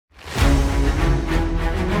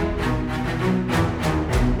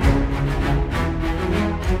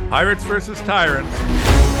Pirates versus tyrants.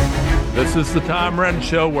 This is the Tom Renz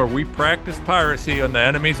Show, where we practice piracy on the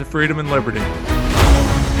enemies of freedom and liberty.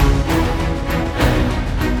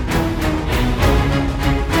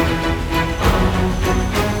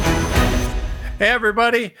 Hey,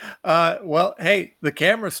 everybody. Hey, the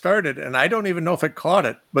camera started, and I don't even know if it caught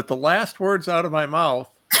it, but the last words out of my mouth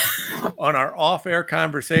on our off-air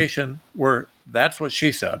conversation were, "That's what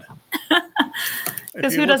she said."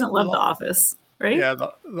 Because who doesn't love The Office, right? Yeah,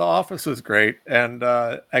 the Office is great, and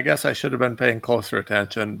I guess I should have been paying closer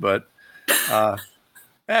attention, but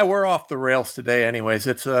we're off the rails today anyways.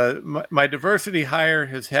 It's my diversity hire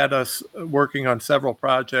has had us working on several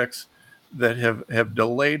projects that have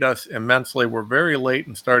delayed us immensely. We're very late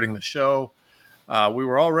in starting the show. We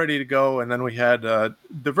were all ready to go, and then we had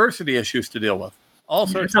diversity issues to deal with. All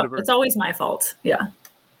sorts of diversity. It's always my fault. Yeah.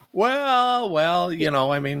 Well,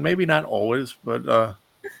 maybe not always, but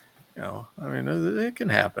it can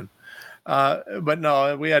happen. But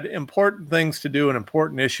no, we had important things to do and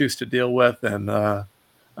important issues to deal with, and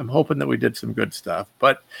I'm hoping that we did some good stuff.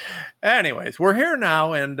 But anyways, we're here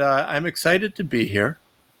now, and I'm excited to be here.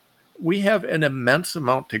 We have an immense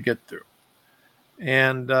amount to get through,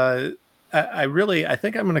 and I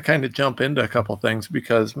think I'm going to kind of jump into a couple things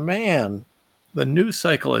because, man, the news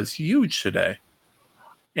cycle is huge today.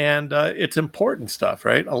 And it's important stuff,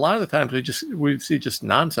 right? A lot of the times we see just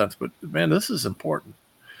nonsense, but man, this is important.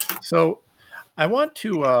 So I want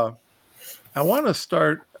to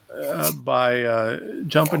start by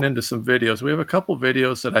jumping into some videos. We have a couple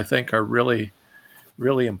videos that I think are really,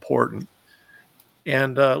 really important.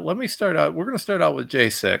 And let me start out. We're going to start out with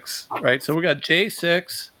J6, right? So we got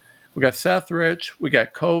J6, we got Seth Rich, we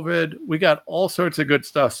got COVID, we got all sorts of good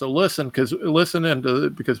stuff. So listen because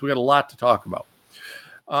we got a lot to talk about.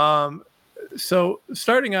 So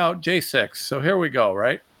starting out, J6. So here we go,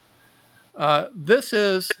 right? This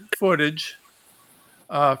is footage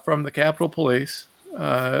from the Capitol Police,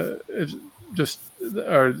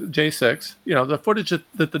 J6. The footage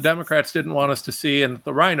that the Democrats didn't want us to see and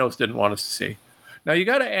the rhinos didn't want us to see. Now you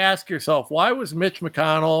got to ask yourself, why was Mitch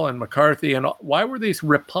McConnell and McCarthy and why were these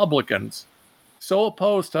Republicans so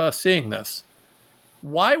opposed to us seeing this?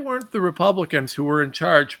 Why weren't the Republicans who were in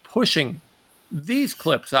charge pushing these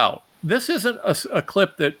clips out? This isn't a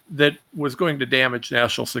clip that was going to damage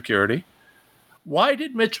national security. Why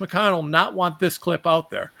did Mitch McConnell not want this clip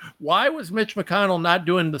out there? Why was Mitch McConnell not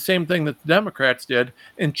doing the same thing that the Democrats did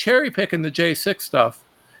and cherry picking the J6 stuff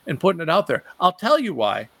and putting it out there? I'll tell you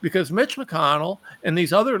why. Because Mitch McConnell and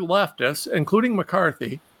these other leftists, including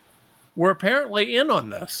McCarthy, were apparently in on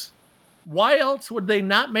this. Why else would they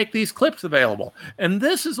not make these clips available? And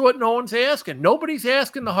this is what no one's asking. Nobody's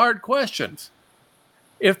asking the hard questions.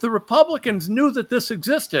 If the Republicans knew that this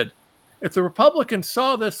existed, if the Republicans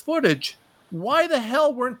saw this footage, why the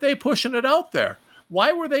hell weren't they pushing it out there?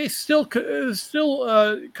 Why were they still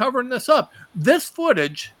covering this up? This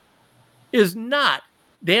footage is not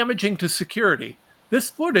damaging to security.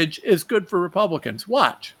 This footage is good for Republicans.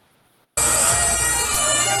 Watch. These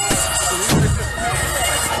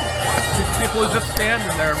people are just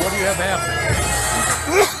standing there, and what do you have happening?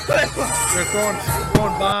 They're throwing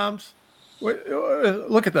bombs.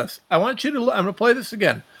 Look at this. I'm going to play this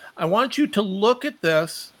again. I want you to look at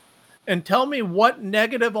this and tell me what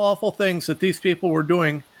negative, awful things that these people were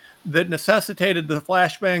doing that necessitated the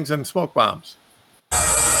flashbangs and smoke bombs. You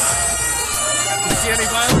see any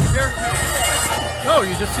violence here? No,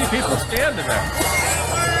 you just see people standing there.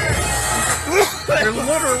 They're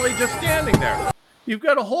literally just standing there. You've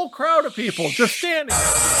got a whole crowd of people just standing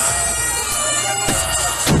there.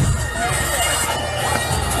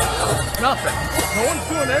 Nothing. No one's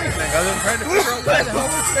doing anything other than trying to figure out why the hell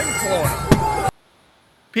this thing's blowing up.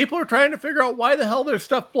 People are trying to figure out why the hell there's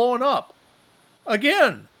stuff blowing up.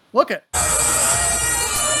 Again, look at. No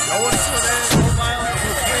one's doing anything, no violence,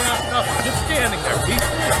 no chaos, nothing. Just standing there.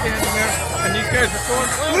 Peacefully standing there, and these guys are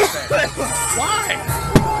throwing flashbangs.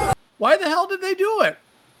 Why? Why the hell did they do it?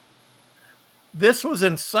 This was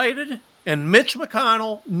incited, and Mitch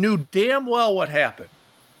McConnell knew damn well what happened.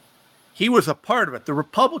 He was a part of it. The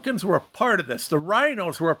Republicans were a part of this. The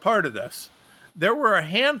rhinos were a part of this. There were a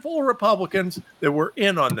handful of Republicans that were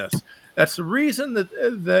in on this. That's the reason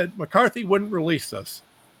that McCarthy wouldn't release this.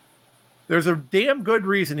 There's a damn good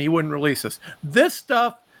reason he wouldn't release this. This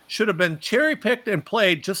stuff should have been cherry-picked and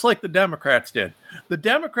played just like the Democrats did. The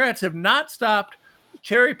Democrats have not stopped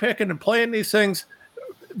cherry-picking and playing these things.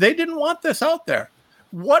 They didn't want this out there.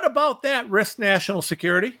 What about that risk national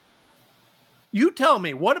security? You tell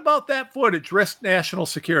me, what about that footage risked national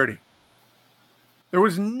security? There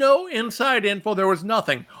was no inside info. There was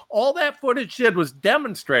nothing. All that footage did was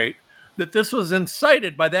demonstrate that this was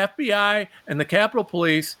incited by the FBI and the Capitol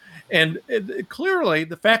Police. And clearly,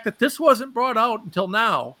 the fact that this wasn't brought out until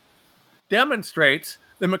now demonstrates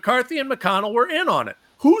that McCarthy and McConnell were in on it.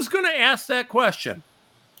 Who's going to ask that question?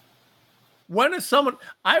 When is someone,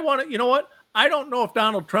 you know what? I don't know if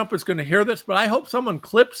Donald Trump is going to hear this, but I hope someone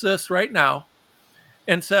clips this right now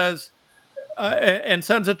and says, and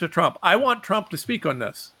sends it to Trump. I want Trump to speak on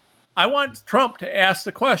this. I want Trump to ask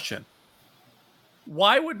the question.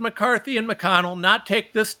 Why would McCarthy and McConnell not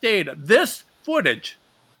take this data, this footage?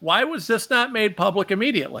 Why was this not made public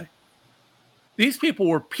immediately? These people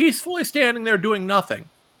were peacefully standing there doing nothing.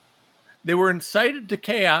 They were incited to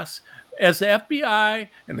chaos as the FBI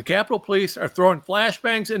and the Capitol Police are throwing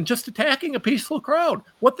flashbangs and just attacking a peaceful crowd.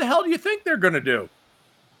 What the hell do you think they're going to do?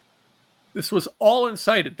 This was all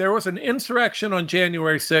incited. There was an insurrection on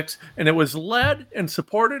January 6th, and it was led and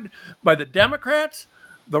supported by the Democrats,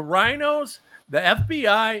 the rhinos, the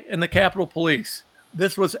FBI, and the Capitol Police.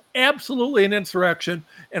 This was absolutely an insurrection,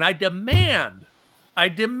 and I demand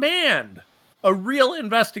a real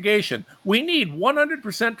investigation. We need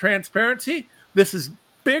 100% transparency. This is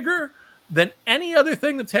bigger than any other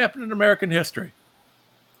thing that's happened in American history.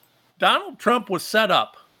 Donald Trump was set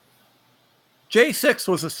up. J6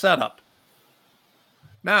 was a setup.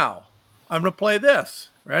 Now, I'm going to play this.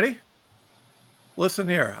 Ready? Listen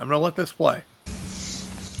here. I'm going to let this play.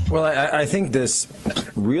 Well, I think this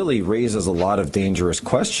really raises a lot of dangerous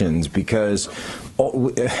questions because,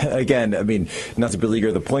 again, I mean, not to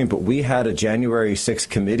beleaguer the point, but we had a January 6th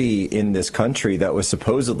committee in this country that was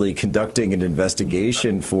supposedly conducting an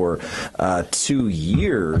investigation for 2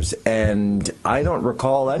 years, and I don't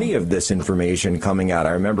recall any of this information coming out.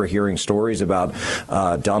 I remember hearing stories about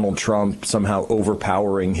Donald Trump somehow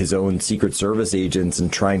overpowering his own Secret Service agents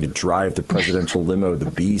and trying to drive the presidential limo,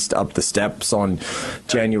 the Beast, up the steps on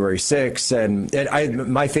January 6th, and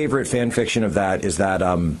my favorite fan fiction of that is that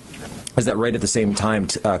right at the same time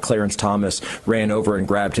Clarence Thomas ran over and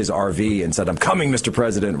grabbed his RV and said, "I'm coming, Mr.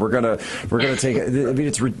 President. We're gonna take it." I mean,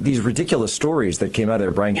 it's these ridiculous stories that came out of there.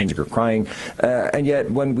 Brian Kinzinger crying, and yet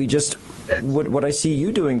when we just what I see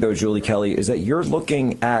you doing though, Julie Kelly, is that you're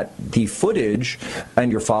looking at the footage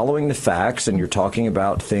and you're following the facts and you're talking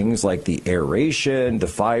about things like the aeration, the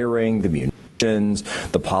firing, the munitions,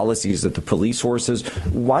 the policies of the police forces.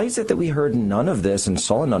 Why is it that we heard none of this and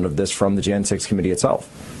saw none of this from the Jan 6 committee itself?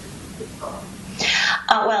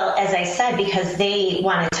 Well, as I said, because they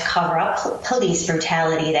wanted to cover up police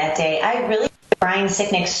brutality that day. I really Brian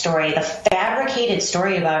Sicknick's story, the fabricated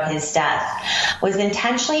story about his death, was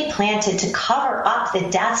intentionally planted to cover up the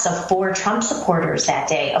deaths of 4 Trump supporters that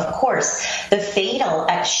day. Of course, the fatal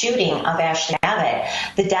shooting of Ashton Abbott,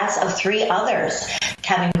 the deaths of 3 others,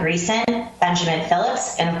 Kevin Greason, Benjamin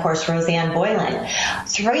Phillips, and of course, Roseanne Boylan.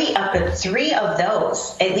 3 of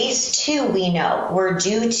those, at least 2 we know, were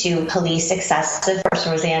due to police excessive. First,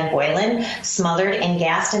 Roseanne Boylan, smothered and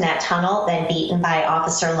gassed in that tunnel, then beaten by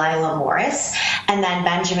Officer Lila Morris. And then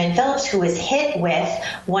Benjamin Phillips, who was hit with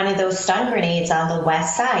one of those stun grenades on the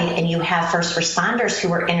west side. And you have first responders who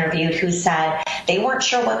were interviewed who said they weren't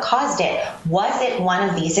sure what caused it. Was it one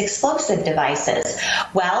of these explosive devices?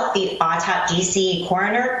 Well, the DC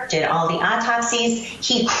coroner did all the autopsies.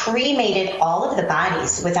 He cremated all of the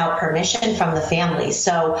bodies without permission from the family.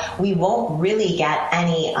 So we won't really get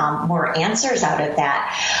any more answers out of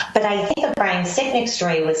that. But I think the Brian Sicknick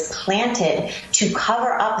story was planted to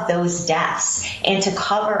cover up those deaths and to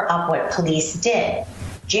cover up what police did.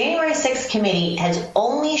 January 6th committee has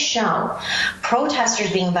only shown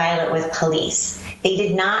protesters being violent with police. They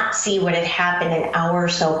did not see what had happened an hour or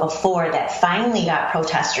so before that finally got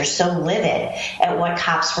protesters so livid at what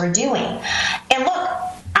cops were doing. And look,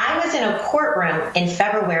 I was in a courtroom in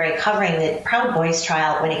February covering the Proud Boys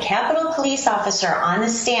trial when a Capitol Police officer on the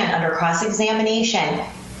stand under cross-examination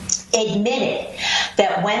admitted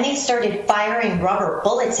that when they started firing rubber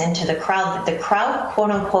bullets into the crowd, that the crowd,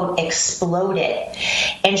 quote unquote, exploded.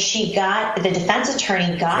 And the defense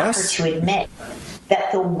attorney got her to admit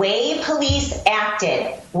that the way police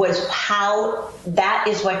acted was that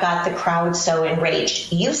is what got the crowd so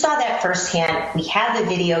enraged. You saw that firsthand. We have the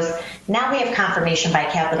videos. Now we have confirmation by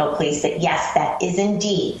Capitol Police that yes, that is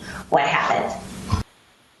indeed what happened.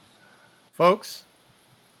 Folks,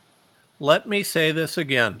 let me say this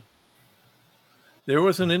again. There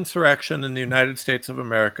was an insurrection in the United States of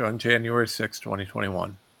America on January 6,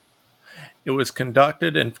 2021. It was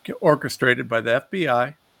conducted and orchestrated by the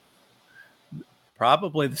FBI,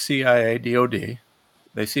 probably the CIA, DOD.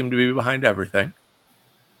 They seem to be behind everything.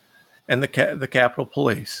 And the Capitol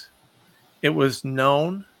Police. It was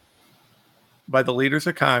known by the leaders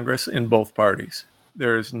of Congress in both parties.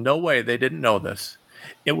 There is no way they didn't know this.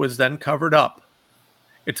 It was then covered up.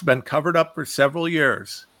 It's been covered up for several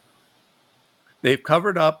years. They've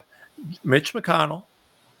covered up Mitch McConnell,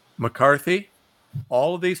 McCarthy,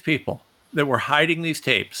 all of these people that were hiding these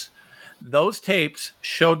tapes. Those tapes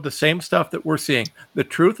showed the same stuff that we're seeing. The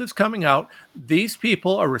truth is coming out. These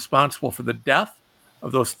people are responsible for the death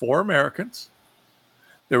of those 4 Americans.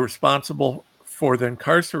 They're responsible for the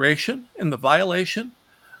incarceration and the violation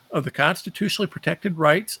of the constitutionally protected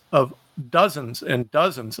rights of dozens and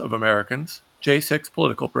dozens of Americans, J6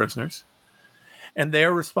 political prisoners. And they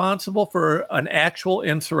are responsible for an actual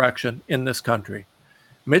insurrection in this country.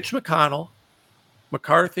 Mitch McConnell,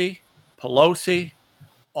 McCarthy, Pelosi,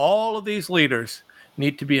 all of these leaders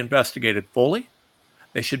need to be investigated fully.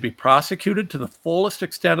 They should be prosecuted to the fullest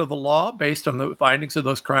extent of the law based on the findings of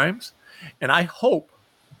those crimes. And I hope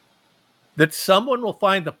that someone will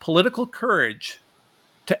find the political courage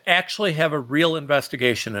to actually have a real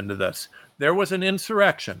investigation into this. There was an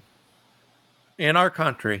insurrection in our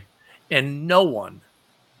country, and no one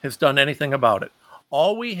has done anything about it.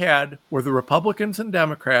 All we had were the Republicans and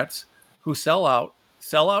Democrats who sell out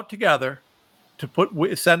together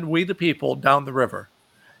to send we the people down the river.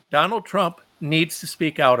 Donald Trump needs to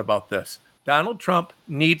speak out about this. Donald Trump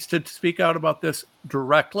needs to speak out about this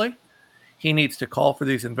directly. He needs to call for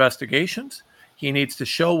these investigations. He needs to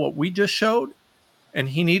show what we just showed, and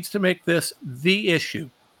he needs to make this the issue.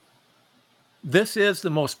 This is the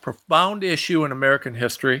most profound issue in American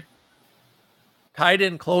history, tied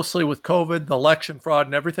in closely with COVID, the election fraud,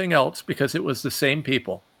 and everything else, because it was the same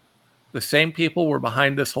people. The same people were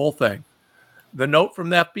behind this whole thing. The note from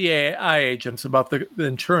the FBI agents about the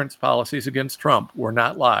insurance policies against Trump were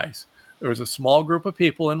not lies. There was a small group of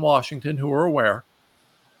people in Washington who were aware.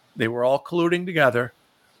 They were all colluding together,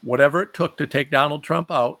 whatever it took to take Donald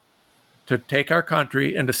Trump out, to take our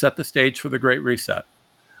country, and to set the stage for the Great Reset.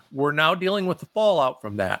 We're now dealing with the fallout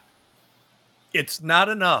from that. It's not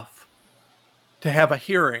enough to have a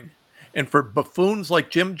hearing and for buffoons like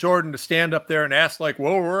Jim Jordan to stand up there and ask like,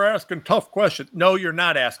 well, we're asking tough questions. No, you're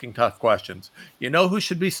not asking tough questions. You know who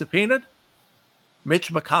should be subpoenaed?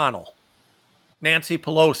 Mitch McConnell, Nancy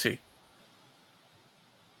Pelosi.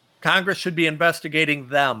 Congress should be investigating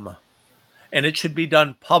them, and it should be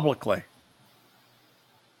done publicly.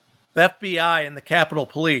 The FBI and the Capitol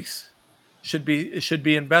Police should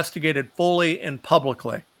be investigated fully and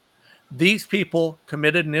publicly. These people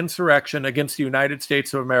committed an insurrection against the United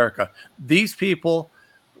States of America. These people,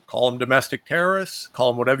 call them domestic terrorists,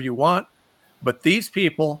 call them whatever you want, but these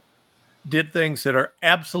people did things that are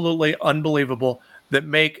absolutely unbelievable, that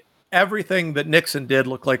make everything that Nixon did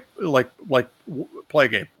look like play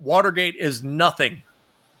game. Watergate is nothing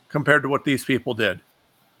compared to what these people did.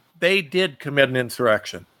 They did commit an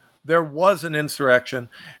insurrection. There was an insurrection.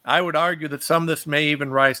 I would argue that some of this may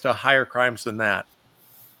even rise to higher crimes than that.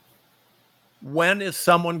 When is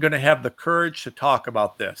someone going to have the courage to talk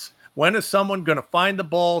about this? When is someone going to find the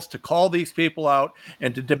balls to call these people out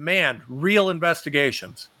and to demand real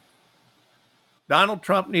investigations? Donald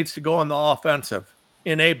Trump needs to go on the offensive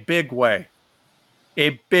in a big way.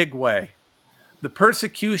 A big way. The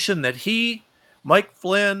persecution that he, Mike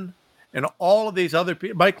Flynn, and all of these other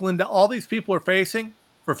people, Mike Linda, all these people are facing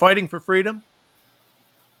for fighting for freedom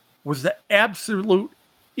was the absolute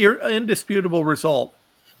indisputable result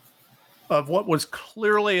of what was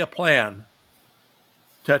clearly a plan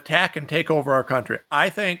to attack and take over our country. I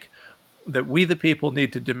think that we, the people,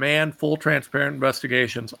 need to demand full, transparent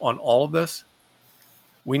investigations on all of this.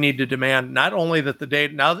 We need to demand not only that the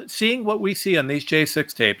data, now that seeing what we see on these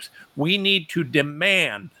J6 tapes, we need to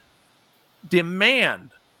demand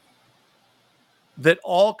that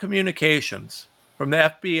all communications from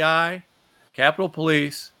the FBI, Capitol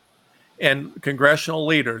Police, and congressional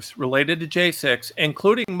leaders related to J6,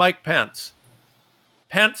 including Mike Pence.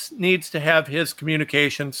 Pence needs to have his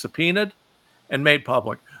communications subpoenaed and made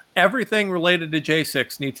public. Everything related to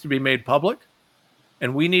J6 needs to be made public,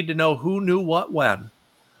 and we need to know who knew what when.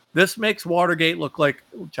 This makes Watergate look like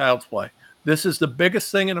child's play. This is the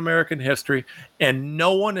biggest thing in American history, and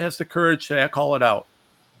no one has the courage to call it out.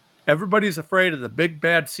 Everybody's afraid of the big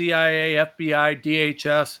bad CIA, FBI,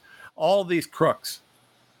 DHS, all these crooks.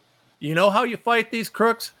 You know how you fight these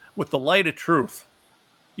crooks? With the light of truth.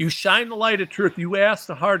 You shine the light of truth. You ask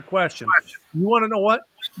the hard questions. You want to know what?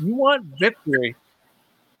 You want victory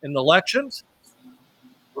in the elections?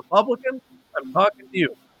 Republicans, I'm talking to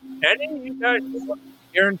you. Any of you guys who want to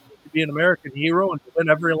guarantee to be an American hero and to win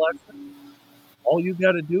every election, all you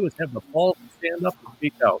got to do is have the balls to stand up and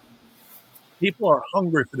speak out. People are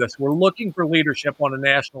hungry for this. We're looking for leadership on a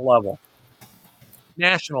national level.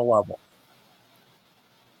 National level.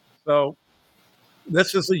 So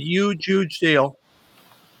this is a huge, huge deal.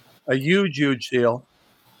 a huge deal.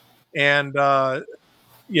 And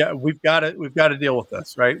we've got to deal with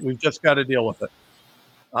this, right? We've just got to deal with it.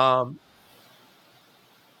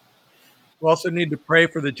 We also need to pray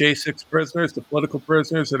for the J6 prisoners, the political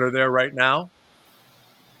prisoners that are there right now.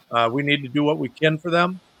 We need to do what we can for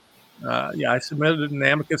them. I submitted an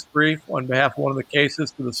amicus brief on behalf of one of the cases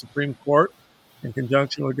to the Supreme Court in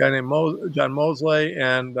conjunction with a guy named John Mosley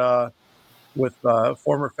and with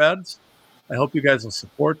former feds. I hope you guys will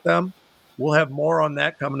support them. We'll have more on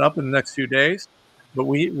that coming up in the next few days. But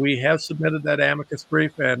we have submitted that amicus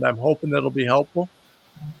brief, and I'm hoping that it'll be helpful.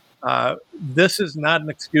 This is not an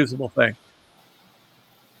excusable thing.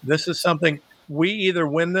 This is something we either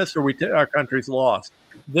win this or our country's lost.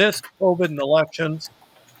 This, COVID, and elections,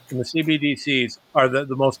 and the CBDCs are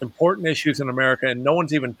the most important issues in America, and no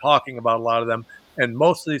one's even talking about a lot of them. And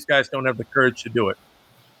most of these guys don't have the courage to do it.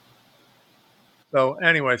 So,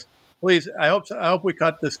 anyways, please, I hope we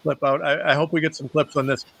cut this clip out. I hope we get some clips on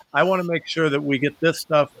this. I want to make sure that we get this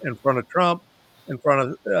stuff in front of Trump, in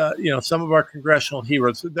front of some of our congressional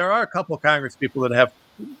heroes. There are a couple of Congress people that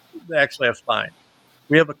actually have spine.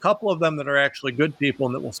 We have a couple of them that are actually good people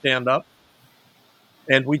and that will stand up.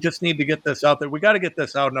 And we just need to get this out there. We got to get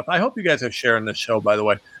this out enough. I hope you guys are sharing this show, by the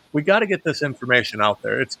way. We got to get this information out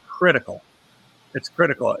there. It's critical. It's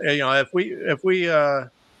critical. If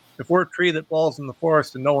we're a tree that falls in the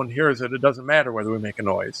forest and no one hears it, it doesn't matter whether we make a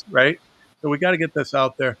noise, right? So we got to get this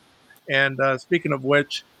out there. And speaking of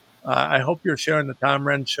which, I hope you're sharing the Tom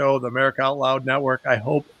Renz Show, the America Out Loud Network. I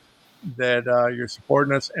hope that you're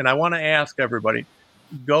supporting us. And I want to ask everybody,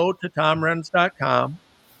 go to tomrenz.com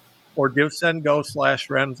or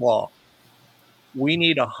GiveSendGo/RenzLaw. We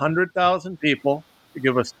need 100,000 people to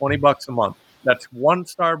give us $20 a month. That's one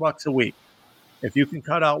Starbucks a week. If you can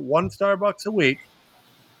cut out one Starbucks a week,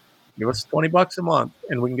 give us $20 a month,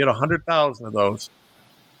 and we can get 100,000 of those.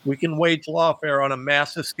 We can wage lawfare on a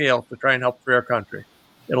massive scale to try and help free our country.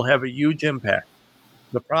 It'll have a huge impact.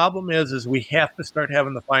 The problem is we have to start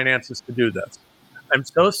having the finances to do this. I'm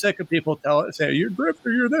so sick of people saying, you're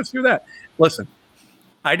grifter, you're this, you're that. Listen,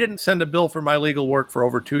 I didn't send a bill for my legal work for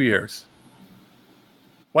over 2 years.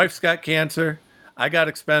 Wife's got cancer. I got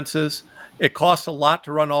expenses. It costs a lot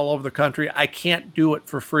to run all over the country. I can't do it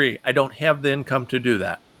for free. I don't have the income to do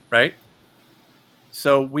that, right?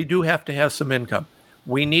 So we do have to have some income.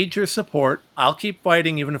 We need your support. I'll keep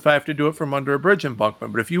fighting even if I have to do it from under a bridge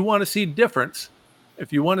embankment. But if you want to see difference,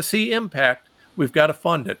 if you want to see impact, we've got to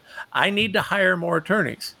fund it. I need to hire more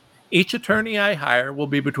attorneys. Each attorney I hire will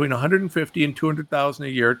be between $150,000 and $200,000 a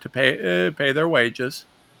year to pay their wages,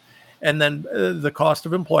 and then the cost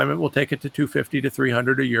of employment will take it to $250,000 to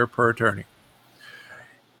 $300,000 a year per attorney.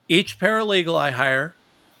 Each paralegal I hire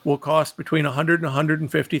will cost between $100,000 and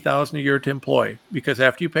 $150,000 a year to employ, because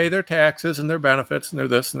after you pay their taxes and their benefits and their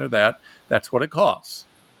this and their that, that's what it costs.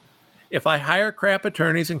 If I hire crap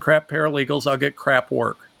attorneys and crap paralegals, I'll get crap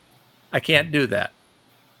work. I can't do that.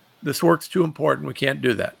 This work's too important. We can't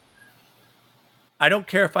do that. I don't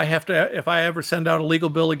care if I ever send out a legal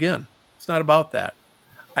bill again. It's not about that.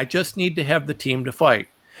 I just need to have the team to fight.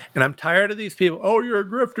 And I'm tired of these people. Oh, you're a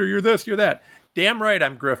grifter. You're this, you're that. Damn right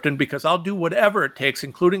I'm grifting, because I'll do whatever it takes,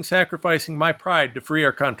 including sacrificing my pride to free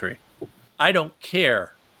our country. I don't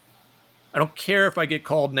care. I don't care if I get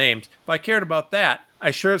called names. If I cared about that,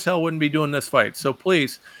 I sure as hell wouldn't be doing this fight. So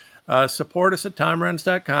please support us at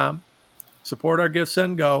tomrenz.com. Support our Give,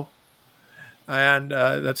 Send, Go. And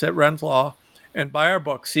that's at Renz Law. And buy our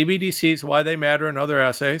book, CBDCs, Why They Matter, and Other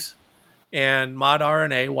Essays, and Mod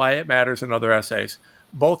RNA, Why It Matters, and Other Essays.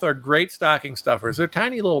 Both are great stocking stuffers. They're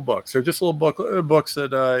tiny little books. They're just little books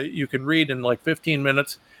that you can read in like 15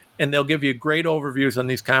 minutes, and they'll give you great overviews on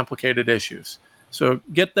these complicated issues. So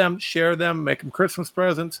get them, share them, make them Christmas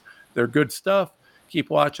presents. They're good stuff. Keep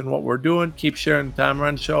watching what we're doing. Keep sharing the Tom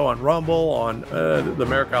Renz Show on Rumble, on the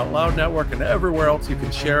America Out Loud Network, and everywhere else you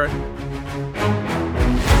can share it.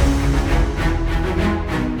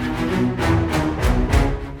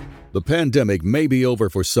 The pandemic may be over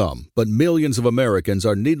for some, but millions of Americans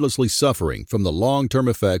are needlessly suffering from the long-term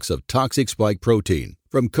effects of toxic spike protein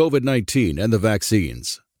from COVID-19 and the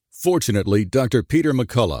vaccines. Fortunately, Dr. Peter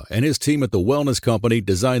McCullough and his team at the Wellness Company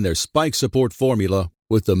designed their spike support formula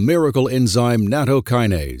with the miracle enzyme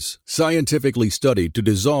nattokinase, scientifically studied to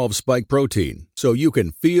dissolve spike protein so you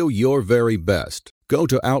can feel your very best. Go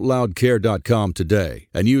to OutLoudCare.com today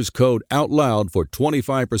and use code OUTLOUD for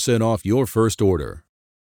 25% off your first order.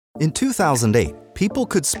 In 2008, people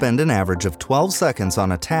could spend an average of 12 seconds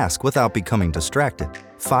on a task without becoming distracted.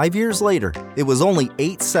 5 years later, it was only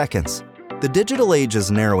 8 seconds. The digital age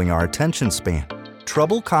is narrowing our attention span.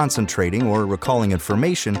 Trouble concentrating or recalling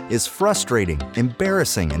information is frustrating,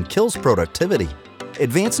 embarrassing, and kills productivity.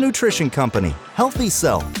 Advanced Nutrition Company, Healthy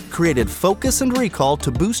Cell, created Focus and Recall to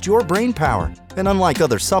boost your brain power. And unlike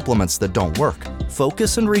other supplements that don't work,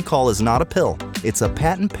 Focus and Recall is not a pill. It's a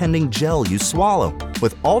patent-pending gel you swallow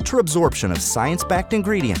with ultra-absorption of science-backed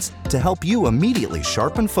ingredients to help you immediately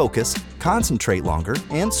sharpen focus, concentrate longer,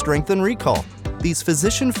 and strengthen recall. These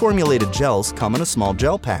physician-formulated gels come in a small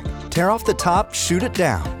gel pack. Tear off the top, shoot it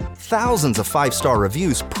down. Thousands of 5-star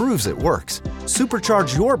reviews proves it works.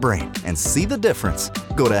 Supercharge your brain and see the difference.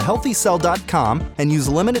 Go to healthycell.com and use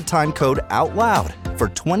limited time code OUTLOUD for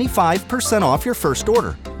 25% off your first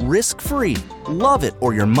order. Risk-free. Love it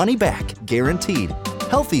or your money back. Guaranteed.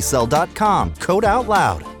 Healthycell.com, code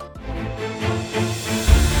OUTLOUD.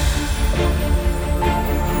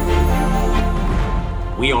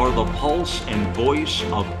 We are the pulse and voice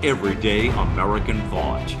of everyday American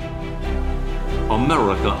thought.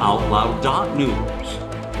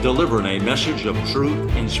 AmericaOutloud.news, delivering a message of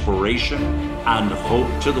truth, inspiration, and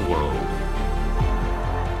hope to the world.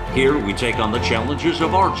 Here we take on the challenges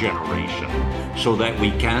of our generation so that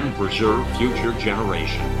we can preserve future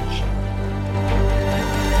generations.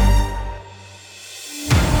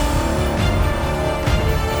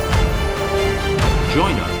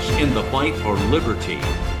 Join us in the fight for liberty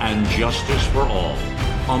and justice for all.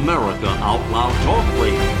 America Out Loud Talk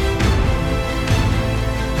Radio.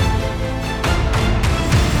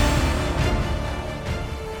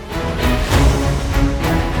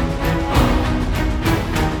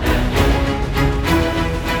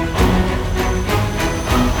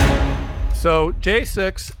 So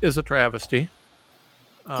J6 is a travesty.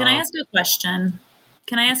 Can I ask a question?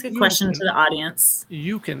 Can I ask a question to the audience?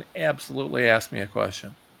 You can absolutely ask me a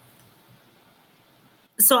question.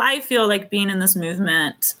 So I feel like being in this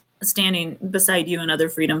movement, standing beside you and other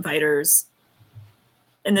freedom fighters,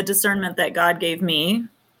 and the discernment that God gave me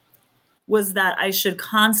was that I should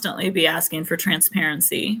constantly be asking for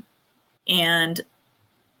transparency and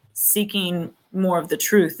seeking more of the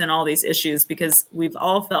truth in all these issues, because we've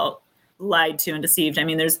all felt lied to and deceived. I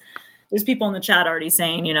mean, there's people in the chat already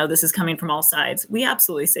saying, you know, this is coming from all sides. We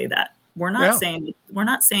absolutely say that. We're not saying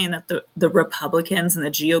that the Republicans and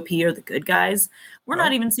the GOP are the good guys. We're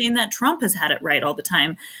not even saying that Trump has had it right all the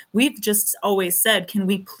time. We've just always said, can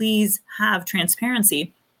we please have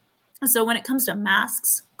transparency? So when it comes to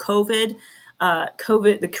masks, COVID,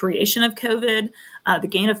 the creation of COVID, the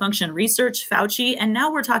gain of function research, Fauci, and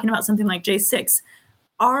now we're talking about something like J6.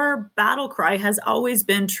 Our battle cry has always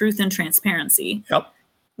been truth and transparency. Yep.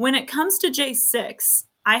 When it comes to J6,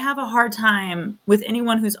 I have a hard time with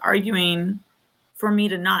anyone who's arguing for me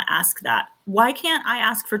to not ask that. Why can't I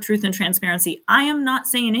ask for truth and transparency? I am not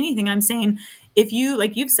saying anything. I'm saying, if you,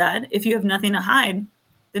 like you've said, if you have nothing to hide,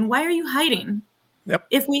 then why are you hiding? Yep.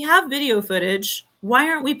 If we have video footage, why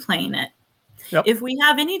aren't we playing it? Yep. If we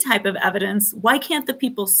have any type of evidence, why can't the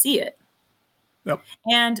people see it? Yep.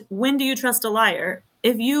 And when do you trust a liar?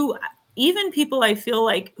 If you, even people I feel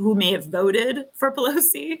like who may have voted for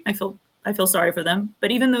Pelosi, I feel sorry for them, but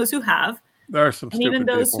even those who have, there are some and even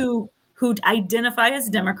those people who identify as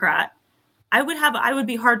Democrat, I would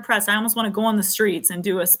be hard pressed. I almost want to go on the streets and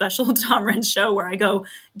do a special Tom Renz show where I go,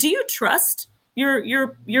 do you trust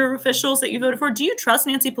your officials that you voted for? Do you trust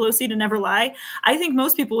Nancy Pelosi to never lie? I think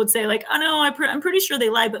most people would say like, oh no, I'm pretty sure they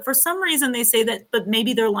lie. But for some reason they say that, but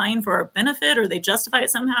maybe they're lying for our benefit, or they justify it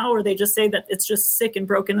somehow, or they just say that it's just sick and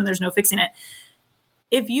broken and there's no fixing it.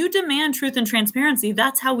 If you demand truth and transparency,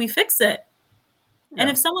 that's how we fix it. Yeah. And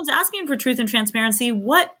if someone's asking for truth and transparency,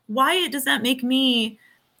 why does that make me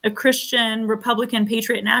a Christian, Republican,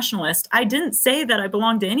 patriot, nationalist? I didn't say that I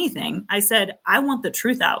belong to anything. I said, I want the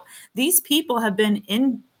truth out. These people have been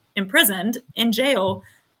imprisoned, in jail.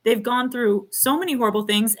 They've gone through so many horrible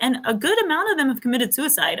things, and a good amount of them have committed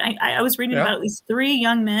suicide. I was reading about at least 3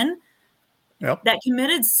 young men that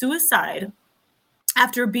committed suicide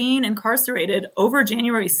after being incarcerated over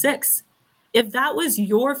January 6th. If that was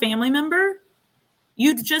your family member,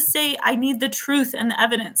 you'd just say, I need the truth and the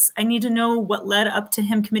evidence. I need to know what led up to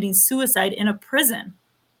him committing suicide in a prison.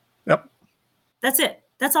 Yep. That's it.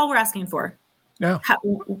 That's all we're asking for. Yeah.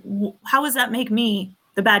 How does that make me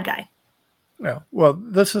the bad guy? Yeah. Well,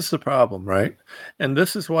 this is the problem, right? And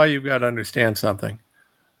this is why you've got to understand something.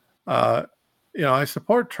 I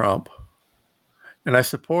support Trump, and I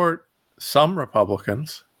support some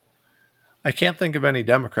Republicans. I can't think of any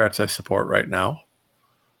Democrats I support right now.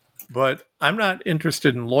 But I'm not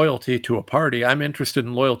interested in loyalty to a party. I'm interested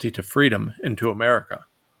in loyalty to freedom and to America.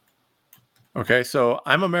 Okay, so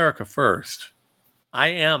I'm America first. I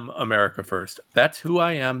am America first. That's who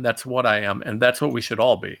I am. That's what I am. And that's what we should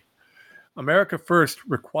all be. America First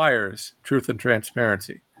requires truth and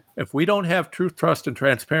transparency. If we don't have truth, trust, and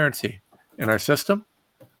transparency in our system,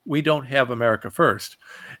 we don't have America First.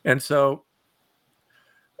 And so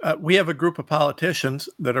we have a group of politicians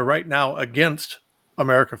that are right now against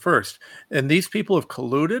America First. And these people have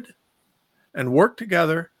colluded and worked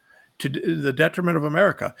together to the detriment of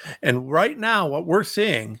America. And right now, what we're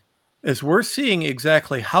seeing is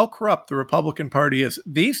exactly how corrupt the Republican Party is.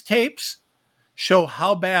 These tapes show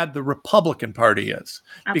how bad the Republican Party is.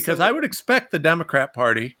 Absolutely. Because I would expect the Democrat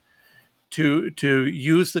Party to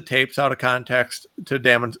use the tapes out of context to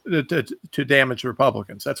damage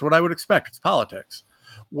Republicans. That's what I would expect. It's politics.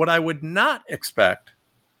 What I would not expect,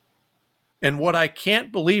 and what I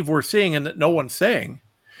can't believe we're seeing and that no one's saying,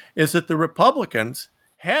 is that the Republicans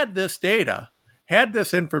had this data, had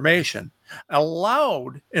this information,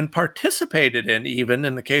 allowed and participated in, even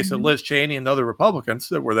in the case of Liz Cheney and other Republicans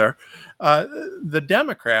that were there, the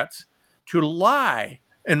Democrats to lie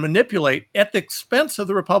and manipulate at the expense of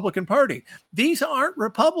the Republican Party. These aren't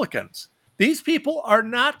Republicans. These people are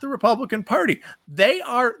not the Republican Party.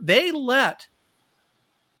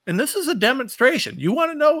 And this is a demonstration. You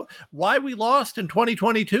want to know why we lost in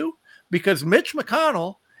 2022? Because Mitch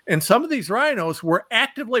McConnell and some of these rhinos were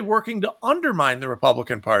actively working to undermine the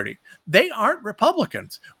Republican Party. They aren't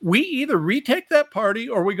Republicans. We either retake that party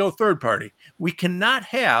or we go third party. We cannot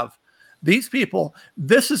have these people.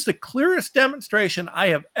 This is the clearest demonstration I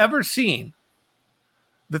have ever seen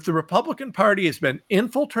that the Republican Party has been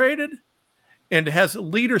infiltrated and has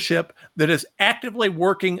leadership that is actively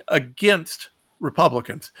working against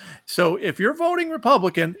Republicans. So if you're voting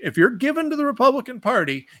Republican, if you're given to the Republican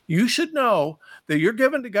Party, you should know that you're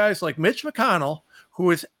given to guys like Mitch McConnell, who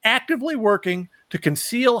is actively working to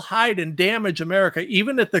conceal, hide, and damage America,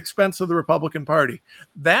 even at the expense of the Republican Party.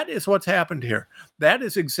 That is what's happened here. That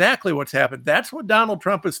is exactly what's happened. That's what Donald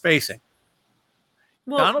Trump is facing.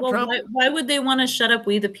 Why would they want to shut up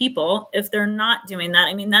we the people if they're not doing that?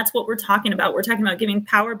 I mean, that's what we're talking about. We're talking about giving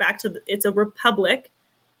power back to it's a republic.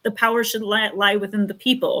 The power should lie within the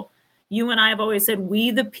people. You and I have always said we,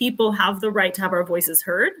 the people, have the right to have our voices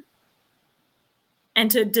heard,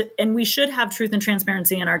 and we should have truth and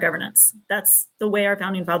transparency in our governance. That's the way our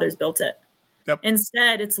founding fathers built it. Yep.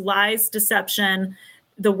 Instead, it's lies, deception.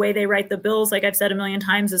 The way they write the bills, like I've said a million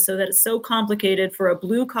times, is so that it's so complicated for a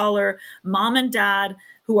blue collar mom and dad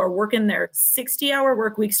who are working their 60-hour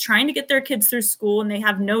work weeks, trying to get their kids through school, and they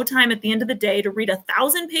have no time at the end of the day to read a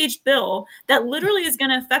 1,000-page bill that literally is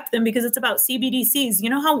going to affect them because it's about CBDCs. You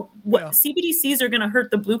know how CBDCs are going to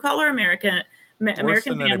hurt the blue-collar American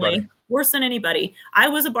family worse than anybody. I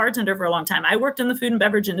was a bartender for a long time. I worked in the food and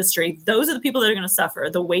beverage industry. Those are the people that are going to suffer.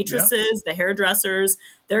 The waitresses, the hairdressers,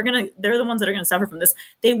 they're the ones that are going to suffer from this.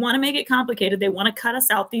 They want to make it complicated. They want to cut us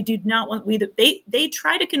out. They do not want they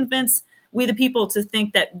try to convince we the people to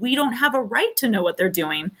think that we don't have a right to know what they're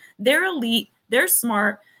doing. They're elite. They're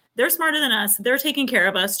smart. They're smarter than us. They're taking care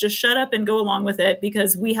of us. Just shut up and go along with it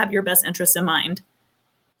because we have your best interests in mind.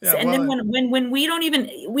 Yeah, and then when we don't even,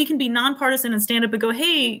 we can be nonpartisan and stand up and go,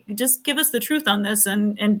 hey, just give us the truth on this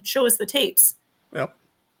and show us the tapes. Yep.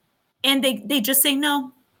 And they just say,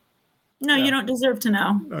 no, you don't deserve to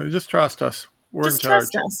know. No, just trust us. We're in charge.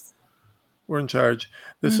 Trust us. We're in charge.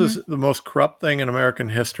 This is the most corrupt thing in American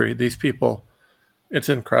history. These people, it's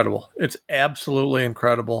incredible. It's absolutely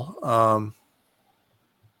incredible.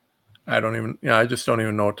 I just don't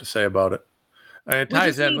even know what to say about it. And it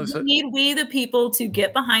ties in. We need the people to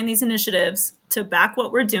get behind these initiatives, to back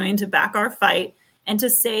what we're doing, to back our fight, and to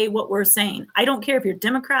say what we're saying. I don't care if you're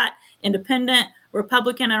Democrat, Independent,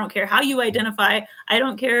 Republican. I don't care how you identify. I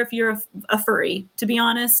don't care if you're a furry. To be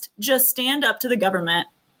honest, just stand up to the government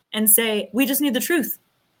and say, we just need the truth.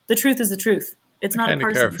 The truth is the truth. It's not a person. I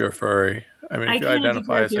don't care if you're furry. I mean, if you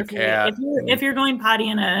identify as a cat. If you're going potty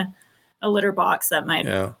in a litter box, that might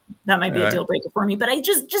be a deal breaker for me. But I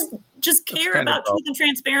just care about truth and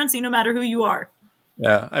transparency, no matter who you are.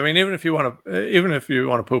 Yeah, I mean, even if you want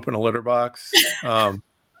to poop in a litter box,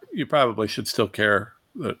 you probably should still care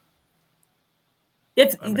that.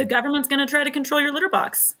 If the government's going to try to control your litter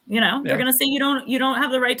box, they're going to say you don't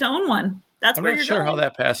have the right to own one. That's where you're going. I'm not sure how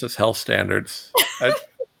that passes health standards.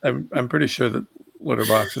 I'm pretty sure that litter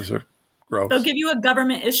boxes are gross. They'll give you a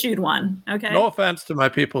government issued one. Okay. No offense to my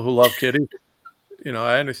people who love kitties.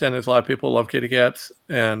 I understand there's a lot of people who love kitty cats,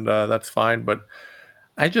 and that's fine. But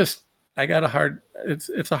it's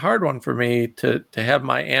a hard one for me to have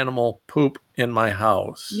my animal poop in my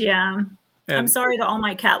house. Yeah. And I'm sorry to all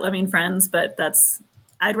my cat loving friends, but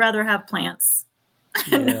I'd rather have plants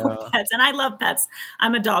and no pets. And I love pets.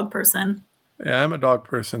 I'm a dog person. Yeah, I'm a dog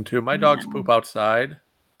person too. My dogs poop outside.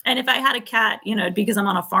 And if I had a cat, because I'm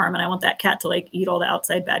on a farm and I want that cat to like eat all the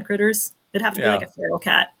outside bad critters, it'd have to be like a feral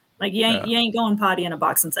cat. Like you ain't going potty in a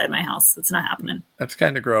box inside my house. It's not happening. That's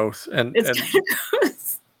kind of gross. And it's kind of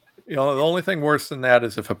gross. The only thing worse than that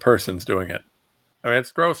is if a person's doing it. I mean,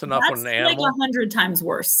 it's gross enough when an animal. Like 100 times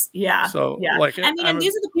worse. Yeah. So, yeah. And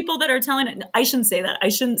these are the people that are telling it. I shouldn't say that. I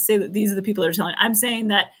shouldn't say that these are the people that are telling it. I'm saying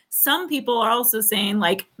that some people are also saying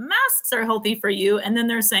like masks are healthy for you. And then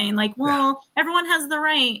they're saying like, well, everyone has the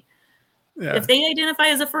right. Yeah. If they identify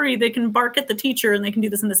as a furry, they can bark at the teacher and they can do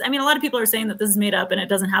this and this. I mean, a lot of people are saying that this is made up and it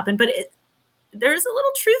doesn't happen, but there's a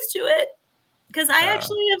little truth to it. Because I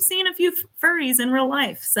actually have seen a few furries in real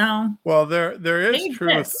life. So well, there is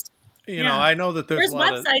truth. You know, I know that there's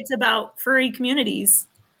websites about furry communities.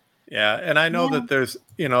 Yeah, and I know that there's,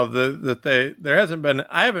 there hasn't been.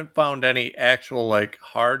 I haven't found any actual like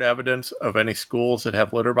hard evidence of any schools that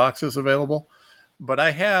have litter boxes available, but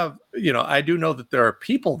I have. I do know that there are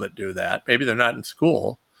people that do that. Maybe they're not in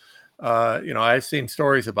school. I've seen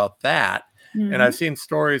stories about that. Mm-hmm. And I've seen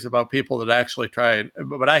stories about people that actually try,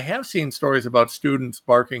 but I have seen stories about students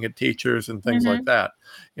barking at teachers and things like that.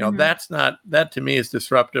 That's not, that to me is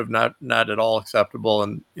disruptive, not at all acceptable.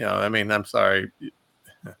 And, I mean, I'm sorry.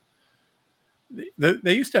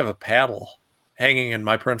 They used to have a paddle hanging in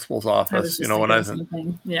my principal's office, when I was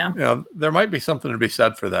in, there might be something to be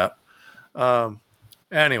said for that.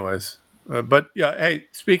 Anyways, but yeah, hey,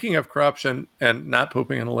 speaking of corruption and not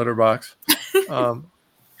pooping in a litter box,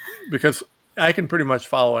 because I can pretty much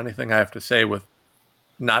follow anything I have to say with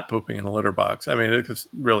not pooping in a litter box. I mean, it's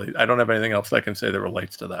really, I don't have anything else I can say that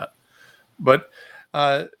relates to that. But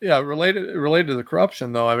related to the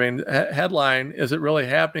corruption, though, I mean, headline, is it really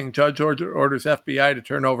happening? Judge orders FBI to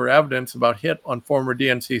turn over evidence about hit on former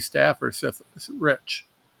DNC staffer Seth Rich,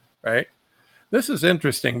 right? This is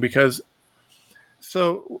interesting because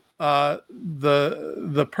the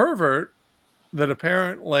pervert that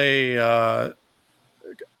apparently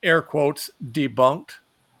air quotes debunked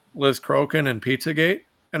Liz Crokin and Pizzagate.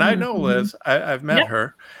 And I know Liz, I've met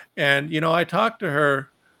her, and I talked to her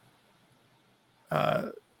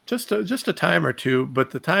just a time or two,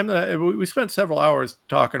 but the time that we spent several hours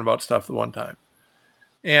talking about stuff the one time.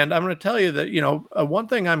 And I'm going to tell you that one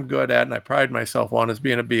thing I'm good at and I pride myself on is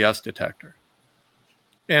being a BS detector.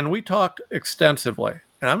 And we talked extensively.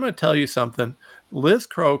 And I'm going to tell you something. Liz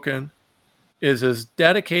Crokin is as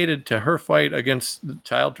dedicated to her fight against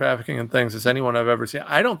child trafficking and things as anyone I've ever seen.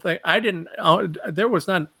 There was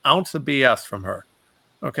not an ounce of BS from her.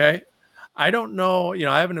 Okay. I don't know,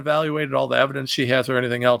 I haven't evaluated all the evidence she has or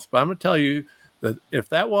anything else, but I'm going to tell you that if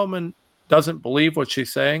that woman doesn't believe what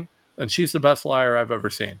she's saying, then she's the best liar I've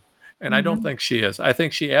ever seen. And I don't think she is. I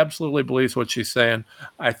think she absolutely believes what she's saying.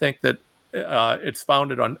 I think that it's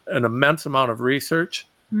founded on an immense amount of research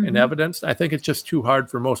and evidence. I think it's just too hard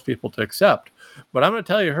for most people to accept. But I'm going to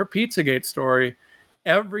tell you, her Pizzagate story,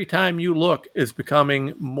 every time you look, is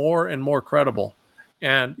becoming more and more credible.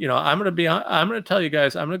 And, I'm going to tell you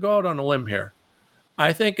guys, I'm going to go out on a limb here.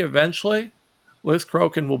 I think eventually Liz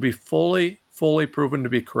Crokin will be fully proven to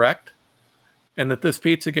be correct. And that this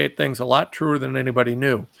Pizzagate thing's a lot truer than anybody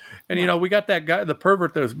knew. And, we got that guy, the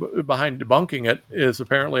pervert that was behind debunking it, is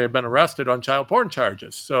apparently had been arrested on child porn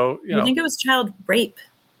charges. So, I think it was child rape.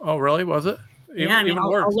 Oh, really? Was it?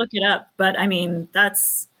 I'll look it up. But even better.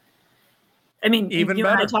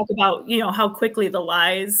 I talk about, how quickly the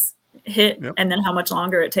lies hit and then how much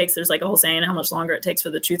longer it takes. There's like a whole saying, how much longer it takes for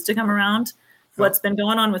the truth to come around. What's been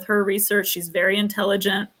going on with her research, she's very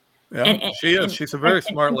intelligent. Yeah, and she is. She's a very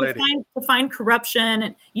smart lady. To find corruption,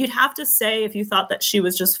 and you'd have to say, if you thought that she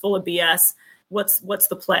was just full of BS, what's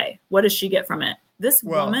the play? What does she get from it? This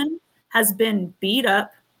woman has been beat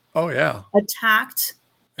up. Oh, yeah. Attacked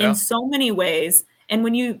in so many ways. And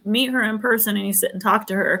when you meet her in person and you sit and talk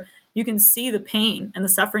to her, you can see the pain and the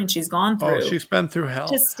suffering she's gone through. Oh, she's been through hell.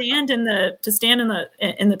 To stand in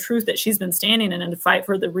the truth that she's been standing in and to fight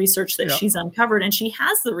for the research that she's uncovered. And she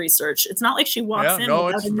has the research. It's not like she walks in. No,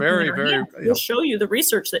 it's very, very. We'll show you the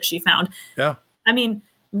research that she found. Yeah. I mean,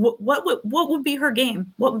 what would be her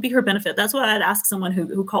game? What would be her benefit? That's what I'd ask someone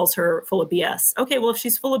who calls her full of BS. Okay, well, if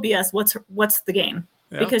she's full of BS, what's the game?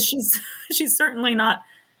 Yeah. Because she's certainly not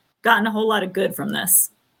gotten a whole lot of good from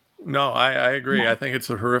this. No, I agree. Yeah. I think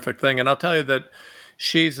it's a horrific thing. And I'll tell you that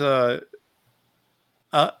she's I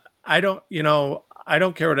don't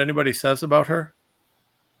care what anybody says about her.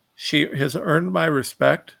 She has earned my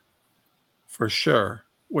respect for sure,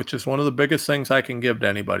 which is one of the biggest things I can give to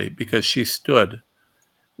anybody, because she stood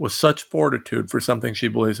with such fortitude for something she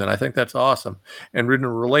believes in. I think that's awesome. And in a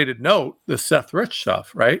related note, the Seth Rich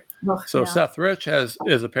stuff, right? Oh, So yeah. Seth Rich is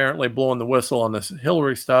apparently blowing the whistle on this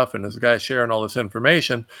Hillary stuff, and this guy sharing all this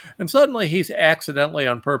information, and suddenly he's accidentally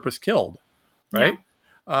on purpose killed, right?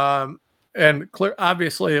 And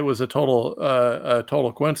obviously it was a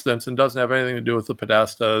total coincidence and doesn't have anything to do with the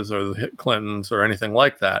Podestas or the Clintons or anything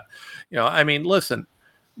like that. I mean, listen,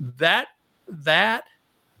 that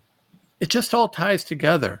it just all ties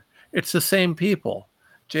together. It's the same people.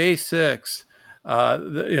 J6,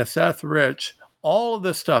 Seth Rich, all of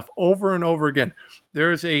this stuff over and over again.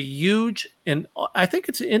 There's a huge, and I think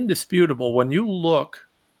it's indisputable when you look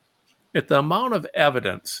at the amount of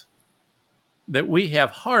evidence that we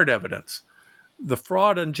have, hard evidence, the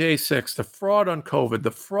fraud on J6, the fraud on COVID,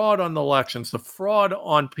 the fraud on the elections, the fraud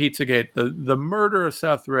on Pizzagate, the murder of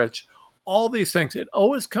Seth Rich, all these things, it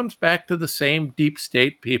always comes back to the same deep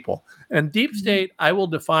state people. And deep state, I will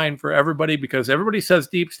define for everybody because everybody says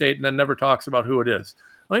deep state and then never talks about who it is.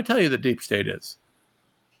 Let me tell you the deep state is.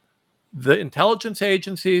 The intelligence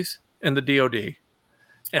agencies and the DOD.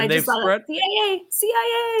 And they've spread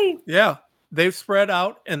CIA. Yeah. They've spread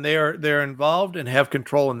out and they're involved and have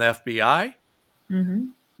control in the FBI. Mm-hmm.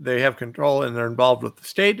 They have control and they're involved with the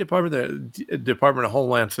State Department, the Department of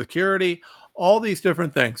Homeland Security, all these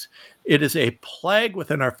different things. It is a plague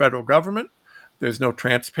within our federal government. There's no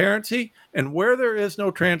transparency. And where there is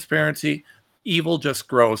no transparency, evil just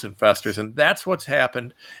grows and festers. And that's what's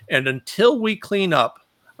happened. And until we clean up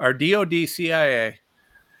our DOD, CIA,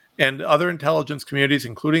 and other intelligence communities,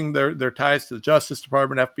 including their ties to the Justice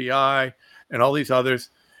Department, FBI, and all these others.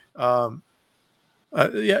 Oh, by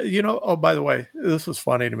the way, this was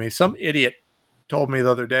funny to me. Some idiot told me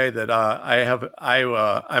the other day that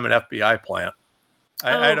I'm an FBI plant.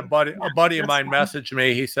 I had a buddy of mine message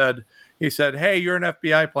me. He said, "Hey, you're an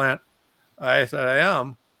FBI plant." I said, "I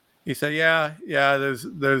am." He said, "Yeah. There's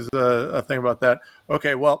a thing about that."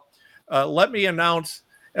 Okay, well, let me announce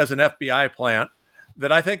as an FBI plant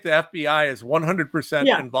that I think the FBI is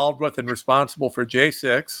 100% involved with and responsible for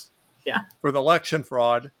J6, for the election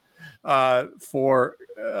fraud, for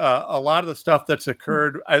a lot of the stuff that's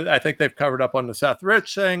occurred. I think they've covered up on the Seth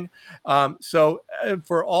Rich thing. So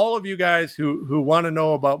for all of you guys who want to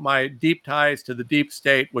know about my deep ties to the deep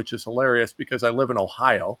state, which is hilarious because I live in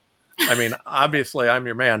Ohio. I mean, obviously I'm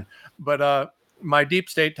your man, but my deep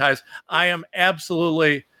state ties, I am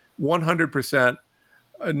absolutely 100%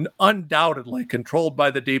 undoubtedly controlled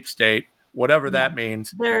by the deep state, whatever that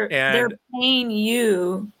means. They're paying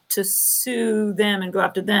you to sue them and go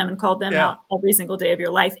after them and call them out every single day of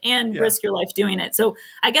your life and risk your life doing it. So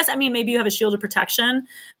I guess, maybe you have a shield of protection,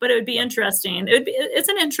 but it would be interesting. It's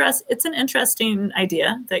an interesting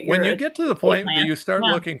idea that when you get to the point where you start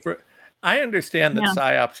looking for, I understand that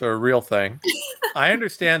psyops are a real thing. I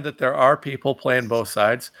understand that there are people playing both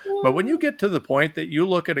sides, but when you get to the point that you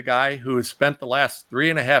look at a guy who has spent the last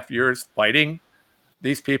 3.5 years fighting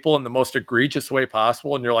these people in the most egregious way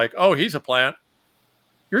possible, and you're like, oh, he's a plant.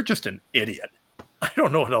 You're just an idiot. I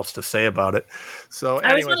don't know what else to say about it. So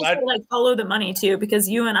anyways, I was going to follow the money too, because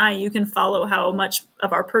you can follow how much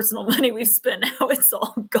of our personal money we've spent, how it's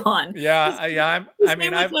all gone. Yeah.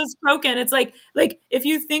 I've broken. It's like if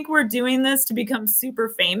you think we're doing this to become super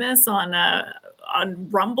famous on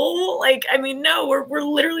Rumble, no, we're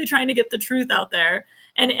literally trying to get the truth out there.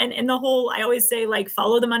 And the whole, I always say,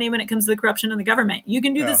 follow the money when it comes to the corruption in the government. You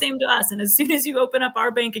can do the same to us. And as soon as you open up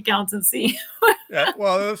our bank accounts and see.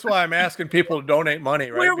 Well, that's why I'm asking people to donate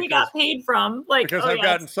money, right? Where we got paid from. Because I've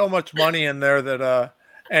gotten so much money in there that,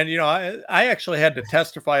 I actually had to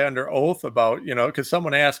testify under oath about, because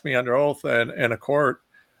someone asked me under oath in a court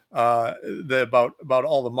about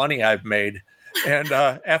all the money I've made. And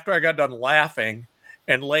after I got done laughing,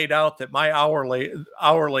 and laid out that my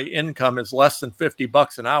hourly income is less than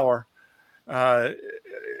 $50 an hour.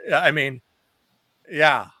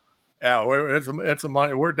 It's a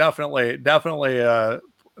money. We're definitely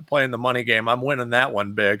playing the money game. I'm winning that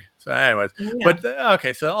one big. So anyways, but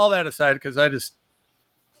okay. So all that aside, because I just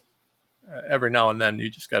every now and then you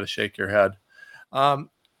just got to shake your head. I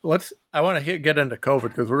want to get into COVID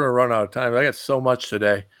because we're going to run out of time. I got so much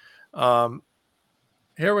today.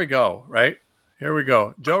 Here we go. Right. Here we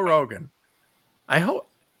go. Joe Rogan. I hope,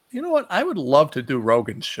 you know what? I would love to do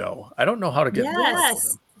Rogan's show. I don't know how to get involved with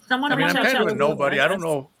him. Someone I'm kind of a nobody. I don't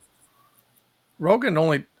know. Rogan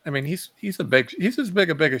only, he's as big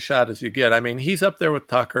a shot as you get. He's up there with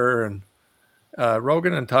Tucker, and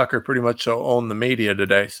Rogan and Tucker pretty much own the media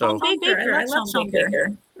today. So I love Sean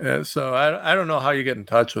Baker. So I don't know how you get in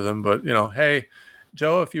touch with him, but hey,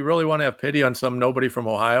 Joe, if you really want to have pity on some nobody from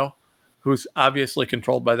Ohio, who's obviously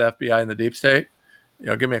controlled by the FBI and the deep state,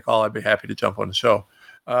 give me a call. I'd be happy to jump on the show.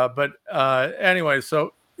 But anyway,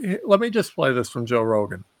 so let me just play this from Joe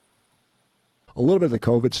Rogan. A little bit of the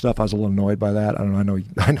COVID stuff, I was a little annoyed by that. I know.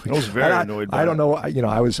 I was very annoyed by it. I don't know.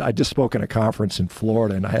 I just spoke in a conference in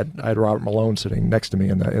Florida, and I had Robert Malone sitting next to me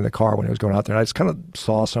in the car when he was going out there. And I just kind of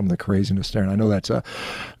saw some of the craziness there. And I know that's a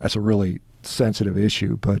really sensitive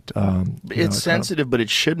issue, but it's sensitive, but it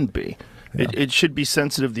shouldn't be. Yeah. It should be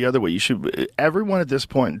sensitive the other way. Everyone at this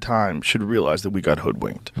point in time should realize that we got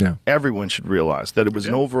hoodwinked. Yeah. Everyone should realize that it was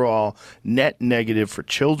an overall net negative for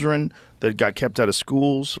children that got kept out of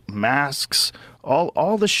schools, masks,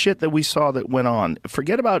 all the shit that we saw that went on.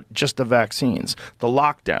 Forget about just the vaccines, the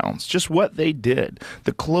lockdowns, just what they did,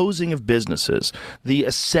 the closing of businesses, the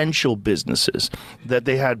essential businesses, that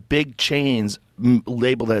they had big chains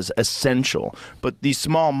labeled as essential, but these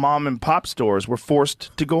small mom and pop stores were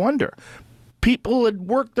forced to go under. People had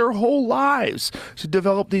worked their whole lives to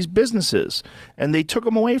develop these businesses, and they took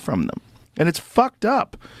them away from them. And it's fucked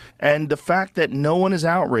up. And the fact that no one is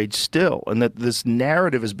outraged still, and that this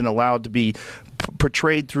narrative has been allowed to be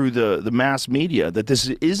portrayed through the mass media, that this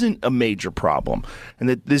isn't a major problem, and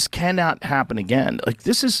that this cannot happen again. Like,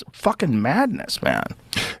 this is fucking madness, man.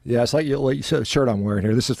 Yeah, it's like you said, the shirt I'm wearing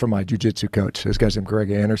here. This is from my jiu-jitsu coach. This guy's named Greg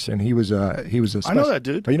Anderson. He was a I know that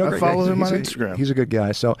dude. Oh, you know I Greg? follow him on Instagram. He's a good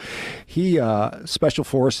guy. So he special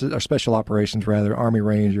forces or special operations rather, Army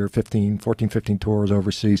Ranger, 14, 15 tours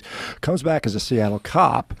overseas, comes back as a Seattle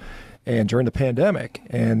cop. And during the pandemic,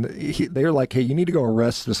 and they're like, hey, you need to go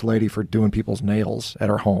arrest this lady for doing people's nails at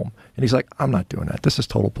her home. And he's like, I'm not doing that. This is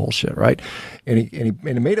total bullshit, right? And he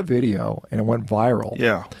made a video, and it went viral.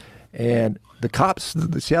 Yeah. And the cops,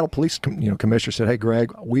 the Seattle police commissioner said, hey,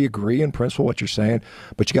 Greg, we agree in principle what you're saying,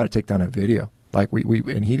 but you got to take down that video. Like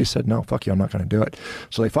and he just said, no, fuck you, I'm not going to do it.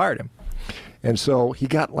 So they fired him. And so he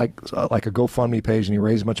got like a GoFundMe page, and he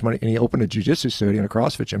raised a bunch of money, and he opened a jiu-jitsu studio and a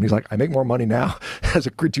CrossFit gym. He's like, I make more money now as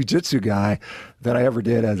a jiu-jitsu guy than I ever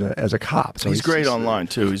did as a cop. So he's great online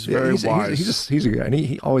too. He's very wise. He's a good guy, and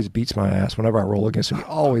he always beats my ass whenever I roll against him. He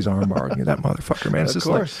always armbars me. That motherfucker, man.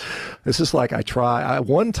 It's just like I try.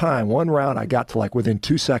 One round, I got to like within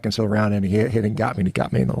 2 seconds of the round, and he hit and got me, and he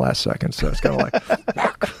got me in the last second. So it's kind of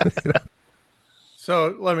like.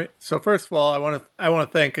 So first of all, I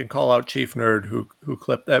want to thank and call out Chief Nerd who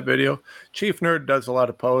clipped that video. Chief Nerd does a lot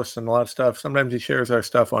of posts and a lot of stuff. Sometimes he shares our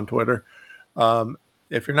stuff on Twitter.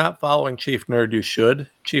 If you're not following Chief Nerd, you should.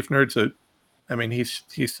 Chief Nerd's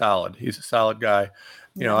he's solid. He's a solid guy.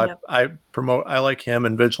 I like him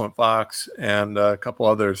and Vigilant Fox and a couple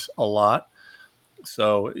others a lot.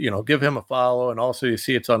 So, give him a follow, and also you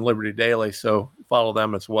see it's on Liberty Daily, so follow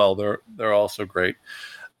them as well. They're also great.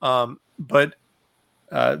 But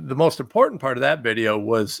the most important part of that video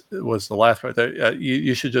was the last part.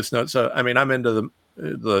 You should just know. So, I'm into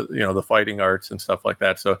the fighting arts and stuff like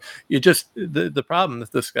that. So the problem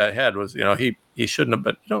that this guy had was, he shouldn't have.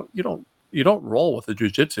 But you don't roll with a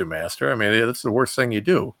jiu-jitsu master. I mean, that's the worst thing you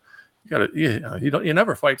do. You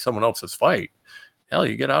never fight someone else's fight. Hell,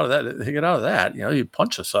 you get out of that. You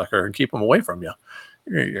punch a sucker and keep him away from you.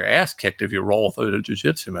 Your ass kicked if you roll with a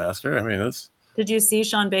jiu-jitsu master. I mean, it's. Did you see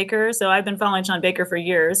Sean Baker? So I've been following Sean Baker for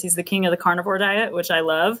years. He's the king of the carnivore diet, which I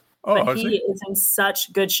love. Oh, but he is in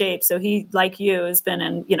such good shape. So he, like you, has been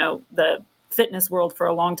in, the fitness world for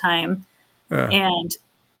a long time. Yeah. And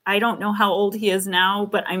I don't know how old he is now,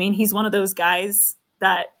 but I mean, he's one of those guys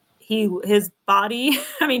that his body,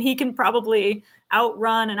 he can probably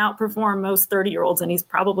outrun and outperform most 30-year-olds. And he's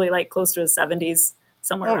probably like close to his 70s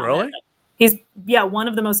somewhere. Oh, really? He's one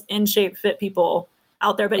of the most in shape, fit people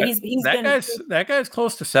out there, but that guy's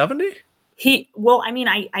close to 70. I know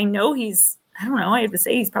I don't know. I have to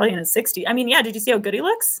say he's probably in his 60s. Did you see how good he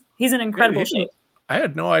looks? He's in incredible shape. I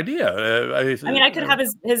had no idea. I could have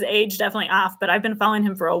his age definitely off, but I've been following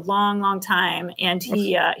him for a long, long time, and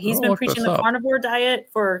he's been preaching the carnivore diet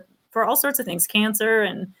for all sorts of things, cancer,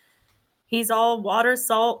 and he's all water,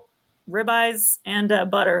 salt, ribeyes, and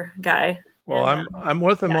butter guy. Well, and, I'm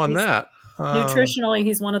with him on that. Nutritionally,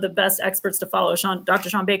 he's one of the best experts to follow, Dr.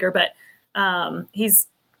 Sean Baker, but he's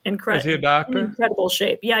incredible. Is he a doctor? In incredible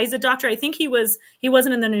shape. Yeah, he's a doctor. I think he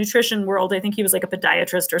wasn't in the nutrition world. I think he was like a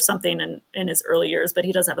podiatrist or something in his early years, but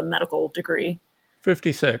he does have a medical degree.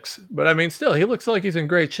 56. But still, he looks like he's in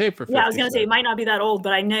great shape for 56. Yeah, I was going to say he might not be that old,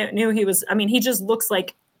 but I knew he was. He just looks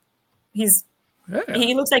like he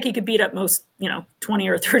looks like he could beat up most, 20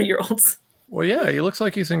 or 30-year-olds. Well, yeah, he looks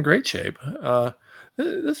like he's in great shape.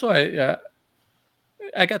 This is why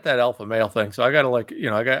I got that alpha male thing. So I got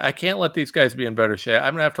to I can't let these guys be in better shape.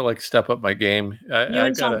 I'm going to have to step up my game. You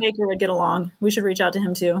and Tom Baker would get along. We should reach out to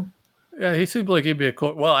him too. Yeah, he seems like he'd be a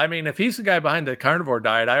cool. Well, I mean, if he's the guy behind the carnivore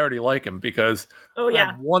diet, I already like him because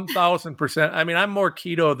 1,000%. I mean, I'm more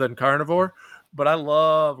keto than carnivore, but I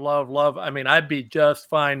love. I mean, I'd be just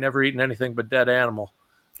fine never eating anything but dead animal.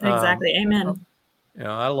 Exactly. Amen.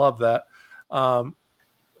 I love that.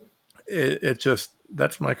 It just,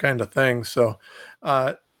 that's my kind of thing. So,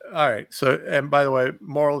 all right. So, and by the way,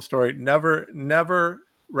 moral of the story, never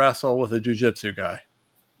wrestle with a jiu-jitsu guy.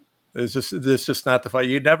 It's just not the fight.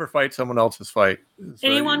 You never fight someone else's fight. So,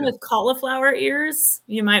 anyone with cauliflower ears,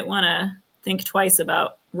 you might want to think twice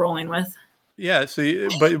about rolling with. Yeah. So,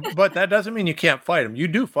 but that doesn't mean you can't fight them. You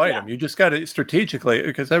do fight them. You just got to strategically,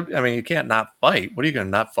 because I mean, you can't not fight. What are you going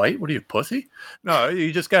to not fight? What are you, pussy? No,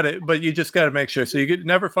 you just got to make sure. So you could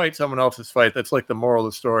never fight someone else's fight. That's like the moral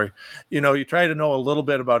of the story. You try to know a little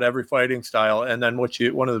bit about every fighting style, and then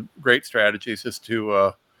one of the great strategies is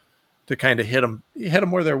to kind of hit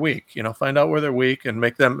them where they're weak. Find out where they're weak and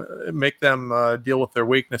make them deal with their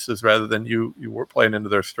weaknesses rather than you were playing into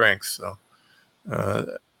their strengths. So,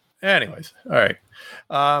 anyways, all right.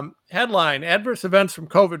 Headline: Adverse events from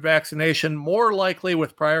COVID vaccination more likely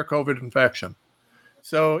with prior COVID infection.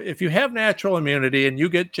 So, if you have natural immunity and you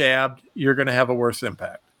get jabbed, you're going to have a worse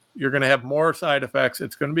impact. You're going to have more side effects.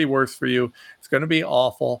 It's going to be worse for you. It's going to be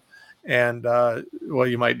awful, and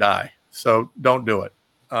you might die. So, don't do it.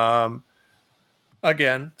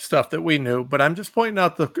 Again, stuff that we knew, but I'm just pointing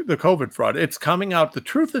out the COVID fraud. It's coming out. The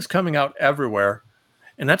truth is coming out everywhere.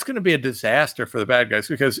 And that's going to be a disaster for the bad guys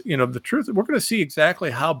because, the truth, we're going to see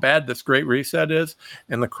exactly how bad this great reset is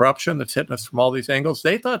and the corruption that's hitting us from all these angles.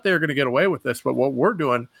 They thought they were going to get away with this, but what we're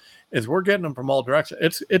doing is we're getting them from all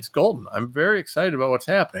directions. It's golden. I'm very excited about what's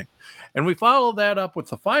happening. And we follow that up with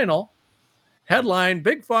the final headline: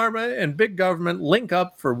 Big Pharma and Big Government link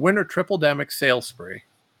up for winter triple-demic sales spree.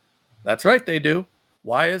 That's right, they do.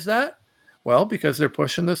 Why is that? Well, because they're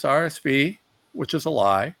pushing this RSV, which is a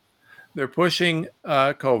lie. They're pushing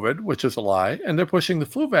COVID, which is a lie. And they're pushing the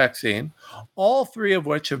flu vaccine, all three of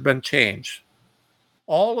which have been changed.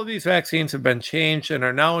 All of these vaccines have been changed and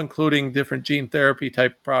are now including different gene therapy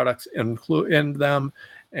type products in them.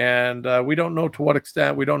 And we don't know to what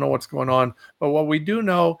extent. We don't know what's going on. But what we do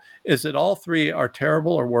know is that all three are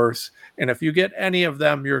terrible or worse. And if you get any of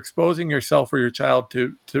them, you're exposing yourself or your child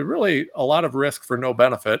to really a lot of risk for no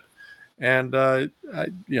benefit. And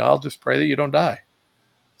I'll just pray that you don't die.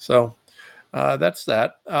 So that's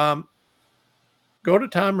that. Go to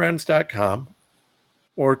tomrenz.com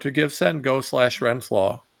or to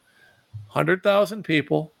GiveSendGo/RenzLaw. 100,000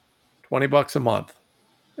 people, $20 a month.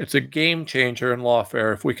 It's a game changer in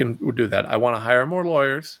lawfare if we can do that. I want to hire more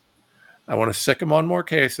lawyers. I want to sick them on more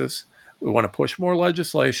cases. We want to push more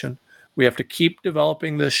legislation. We have to keep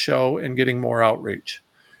developing this show and getting more outreach.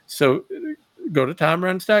 So go to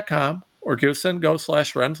tomrenz.com or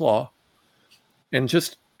GiveSendGo/RenzLaw and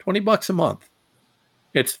just $20 a month.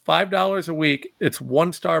 It's $5 a week. It's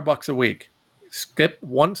 $1 Starbucks a week. Skip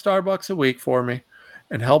 $1 Starbucks a week for me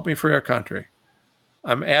and help me for our country.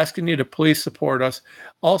 I'm asking you to please support us.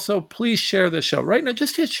 Also, please share this show. Right now,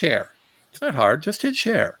 just hit share. It's not hard. Just hit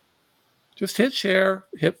share. Just hit share,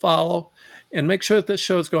 hit follow, and make sure that this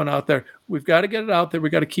show is going out there. We've got to get it out there.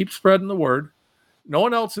 We've got to keep spreading the word. No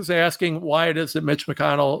one else is asking why it is that Mitch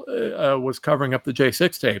McConnell was covering up the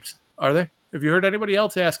J6 tapes. Are they? Have you heard anybody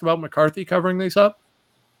else ask about McCarthy covering these up?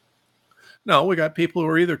 No, we got people who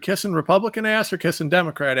are either kissing Republican ass or kissing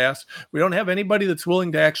Democrat ass. We don't have anybody that's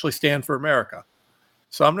willing to actually stand for America.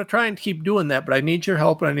 So I'm going to try and keep doing that, but I need your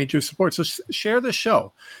help and I need your support. So share the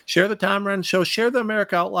show. Share the Tom Renz Show. Share the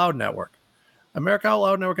America Out Loud Network. America Out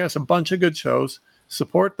Loud Network has a bunch of good shows.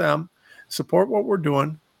 Support them. Support what we're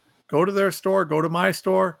doing. Go to their store. Go to my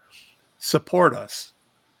store. Support us.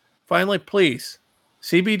 Finally, please,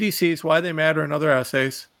 CBDCs, Why They Matter and Other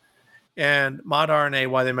Essays, and Mod RNA,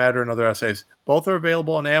 Why They Matter and Other Essays. Both are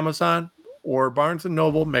available on Amazon or Barnes &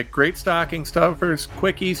 Noble. Make great stocking stuffers,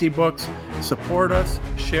 quick, easy books. Support us,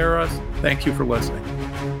 share us. Thank you for listening.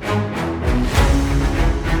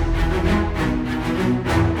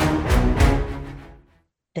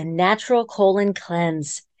 The Natural Colon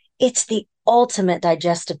Cleanse. It's the ultimate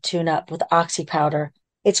digestive tune-up with Oxy Powder.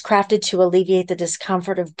 It's crafted to alleviate the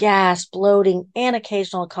discomfort of gas, bloating, and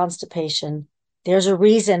occasional constipation. There's a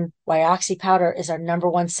reason why Oxy Powder is our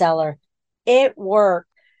 #1 seller. It works.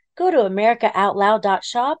 Go to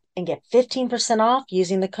AmericaOutloud.shop and get 15% off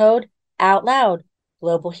using the code OUTLOUD.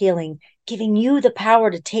 Global Healing, giving you the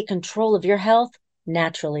power to take control of your health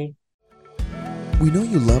naturally. We know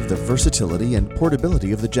you love the versatility and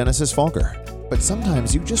portability of the Genesis Fogger, but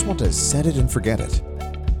sometimes you just want to set it and forget it.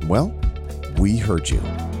 Well, we heard you.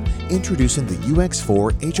 Introducing the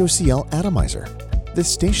UX4 HOCl Atomizer. This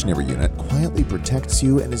stationary unit quietly protects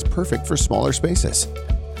you and is perfect for smaller spaces.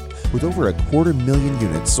 With over 250,000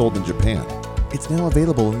 units sold in Japan, it's now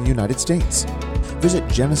available in the United States. Visit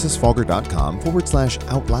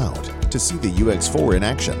genesisfogger.com/outloud to see the UX4 in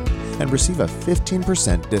action and receive a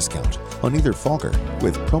 15% discount on either Fogger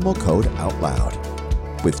with promo code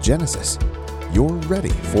OUTLOUD. With Genesis, you're ready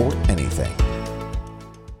for anything.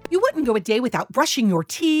 You wouldn't go a day without brushing your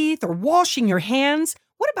teeth or washing your hands.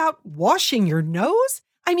 What about washing your nose?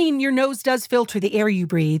 I mean, your nose does filter the air you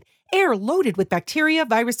breathe, air loaded with bacteria,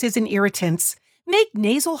 viruses, and irritants. Make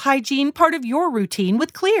nasal hygiene part of your routine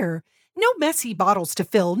with Clear. No messy bottles to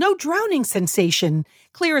fill, no drowning sensation.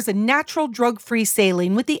 Clear is a natural drug-free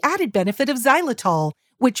saline with the added benefit of xylitol,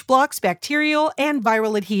 which blocks bacterial and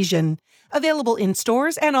viral adhesion. Available in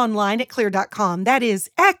stores and online at Clear.com. That is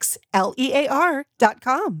XLEAR.com.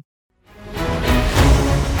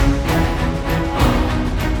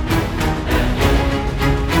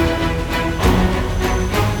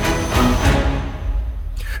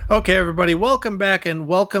 Okay, everybody, welcome back and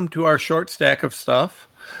welcome to our short stack of stuff.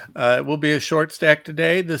 It will be a short stack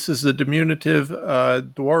today. This is the diminutive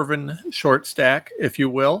dwarven short stack, if you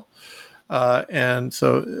will. And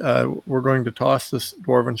so we're going to toss this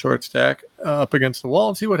dwarven short stack up against the wall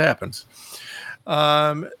and see what happens.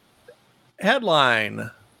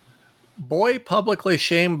 Headline: Boy publicly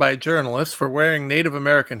shamed by journalists for wearing Native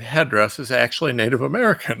American headdress is actually Native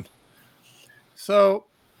American. So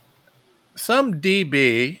some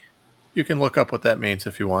DB, you can look up what that means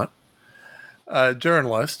if you want,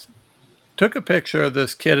 journalist, took a picture of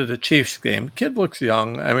this kid at a Chiefs game. The kid looks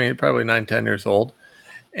young. I mean, probably 9-10 years old.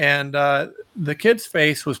 And the kid's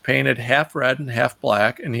face was painted half red and half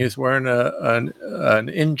black, and he was wearing an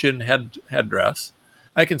Indian headdress.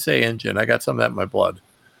 I can say Indian. I got some of that in my blood.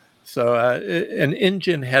 So an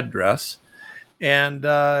Indian headdress. And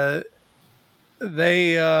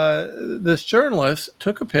this journalist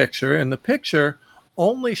took a picture, and the picture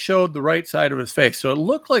only showed the right side of his face. So it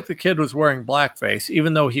looked like the kid was wearing blackface,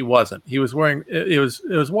 even though he wasn't. He was wearing, it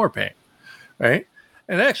was war paint, right?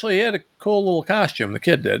 And actually, he had a cool little costume, the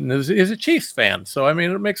kid did. And he's a Chiefs fan. So, I mean,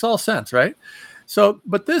 it makes all sense, right? So,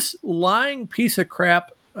 but this lying piece of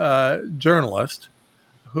crap journalist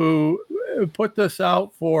who put this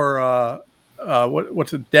out for,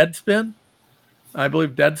 what's it, Deadspin? I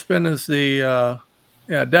believe Deadspin is the,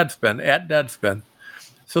 Deadspin, at Deadspin.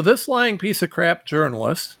 So this lying piece of crap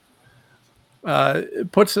journalist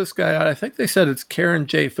puts this guy out. I think they said it's Karen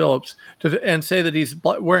J. Phillips, and say that he's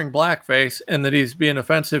wearing blackface and that he's being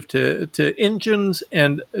offensive to Indians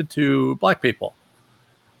and to black people.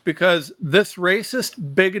 Because this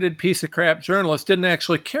racist, bigoted piece of crap journalist didn't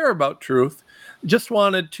actually care about truth, just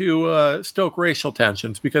wanted to stoke racial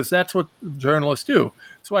tensions, because that's what journalists do.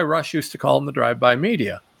 That's why Rush used to call them the drive-by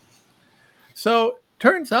media. So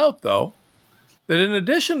turns out, though, that in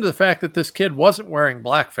addition to the fact that this kid wasn't wearing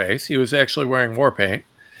blackface, he was actually wearing war paint,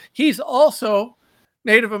 he's also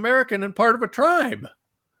Native American and part of a tribe.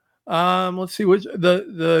 Let's see, which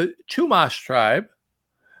the Chumash tribe.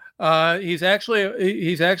 He's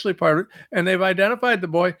actually part of it, and they've identified the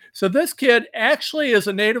boy. So this kid actually is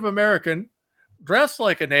a Native American, dressed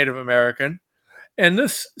like a Native American, and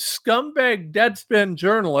this scumbag Deadspin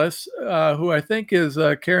journalist, who I think is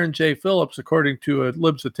Karen J. Phillips, according to a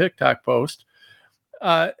Libs of TikTok post,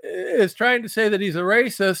 is trying to say that he's a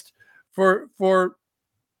racist for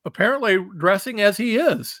apparently dressing as he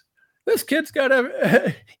is. This kid's got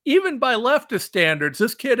even by leftist standards,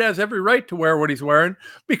 this kid has every right to wear what he's wearing,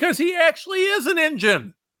 because he actually is an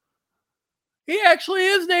Indian. He actually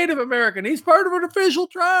is Native American. He's part of an official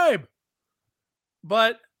tribe.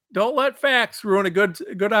 But don't let facts ruin a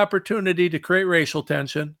good opportunity to create racial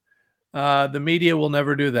tension. The media will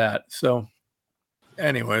never do that. So,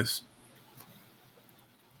 anyways.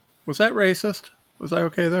 Was that racist? Was I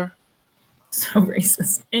okay there? So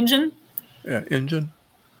racist. Indian? Yeah, Indian.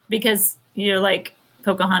 Because you're like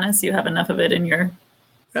Pocahontas, you have enough of it in your...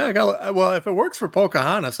 Yeah, well, if it works for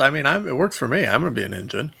Pocahontas, I mean, it works for me. I'm going to be an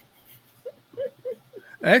Indian.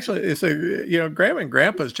 Actually, it's Grandma and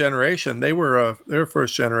Grandpa's generation. They were their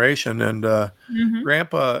first generation, and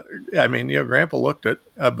Grandpa. I mean, Grandpa looked at,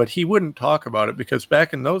 but he wouldn't talk about it, because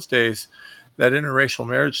back in those days, that interracial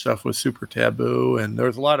marriage stuff was super taboo, and there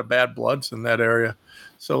was a lot of bad bloods in that area.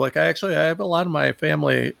 So, like, I have a lot of my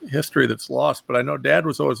family history that's lost, but I know Dad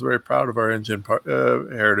was always very proud of our Indian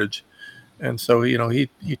heritage, and so he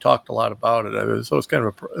talked a lot about it. It was always kind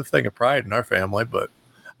of a thing of pride in our family, but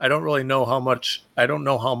I don't really know how much. I don't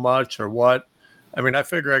know how much or what. I mean, I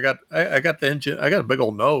figure I got the Indian. I got a big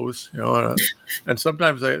old nose, and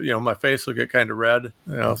sometimes my face will get kind of red,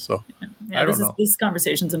 so. Yeah, this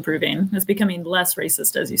conversation's improving. It's becoming less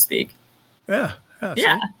racist as you speak. Yeah.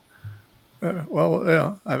 Yeah. Well,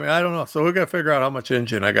 yeah. I mean, I don't know. So we got to figure out how much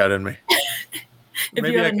engine I got in me.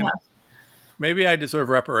 Maybe I deserve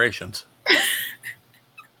reparations.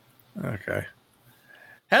 Okay.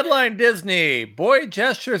 Headline Disney. Boy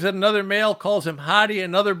gestures at another male, calls him hottie,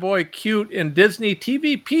 another boy cute in Disney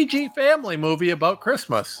TV PG family movie about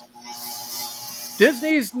Christmas.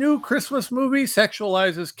 Disney's new Christmas movie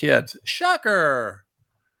sexualizes kids. Shocker.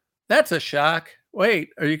 That's a shock. Wait,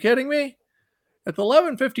 are you kidding me? At the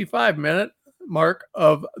 11:55 minute mark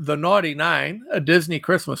of The Naughty Nine, a Disney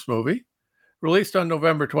Christmas movie, released on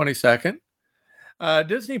November 22nd,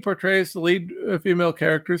 Disney portrays the lead female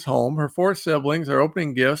character's home. Her 4 siblings are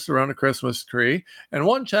opening gifts around a Christmas tree, and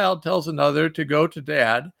one child tells another to go to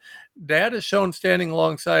Dad. Dad is shown standing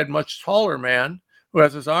alongside a much taller man who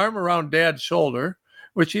has his arm around Dad's shoulder,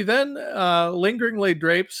 which he then lingeringly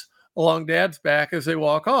drapes along Dad's back as they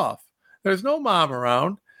walk off. There's no mom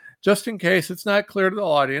around. Just in case it's not clear to the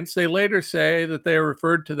audience, they later say that they are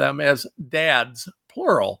referred to them as dads,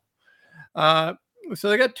 plural. So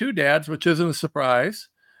they got 2 dads, which isn't a surprise.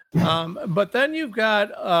 But then you've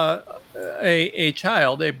got a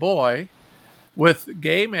child, a boy, with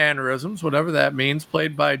gay mannerisms, whatever that means,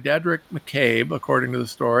 played by Dedrick McCabe, according to the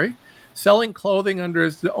story, selling clothing under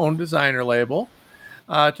his own designer label.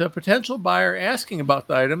 To a potential buyer asking about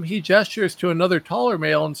the item, he gestures to another taller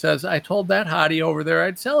male and says, I told that hottie over there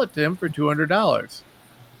I'd sell it to him for $200.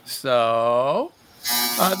 So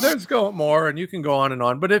there's more, and you can go on and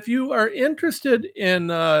on. But if you are interested in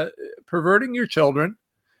perverting your children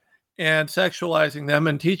and sexualizing them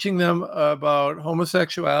and teaching them about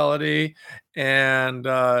homosexuality and,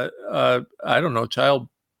 I don't know, child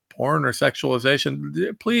porn or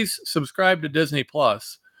sexualization, please subscribe to Disney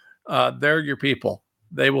Plus. They're your people.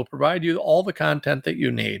 They will provide you all the content that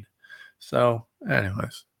you need. So,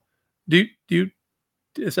 anyways,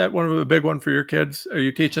 is that one of the big one for your kids? Are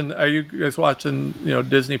you guys watching,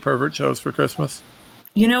 Disney pervert shows for Christmas?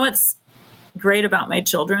 You know what's great about my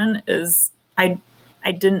children is I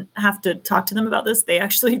didn't have to talk to them about this. They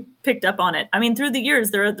actually picked up on it. I mean, through the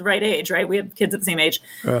years, they're at the right age, right? We have kids at the same age,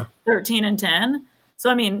 13 and 10. So,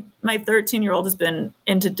 I mean, my 13-year-old has been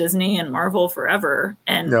into Disney and Marvel forever.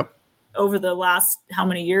 And over the last how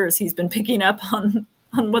many years, he's been picking up on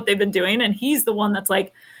what they've been doing. And he's the one that's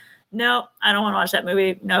like, nope, I don't want to watch that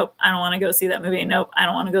movie. Nope, I don't want to go see that movie. Nope, I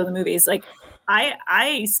don't want to go to the movies. Like,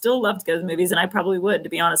 I still love to go to the movies, and I probably would, to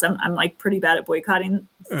be honest. I'm like pretty bad at boycotting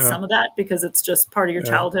some of that because it's just part of your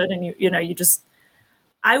childhood. And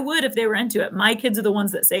I would if they were into it. My kids are the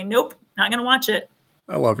ones that say, nope, not going to watch it.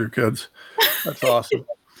 I love your kids. That's awesome.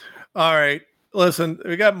 All right. Listen,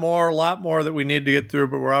 we got a lot more that we need to get through,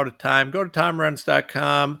 but we're out of time. Go to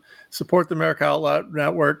TomRenz.com, support the America Out Loud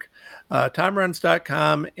Network,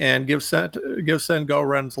 TomRenz.com, and give Send Go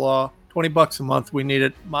Renz Law $20 a month. We need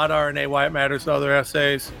it. Mod RNA, Why It Matters, other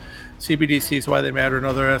essays. CBDCs, Why They Matter, and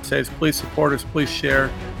other essays. Please support us. Please share.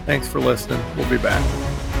 Thanks for listening. We'll be back.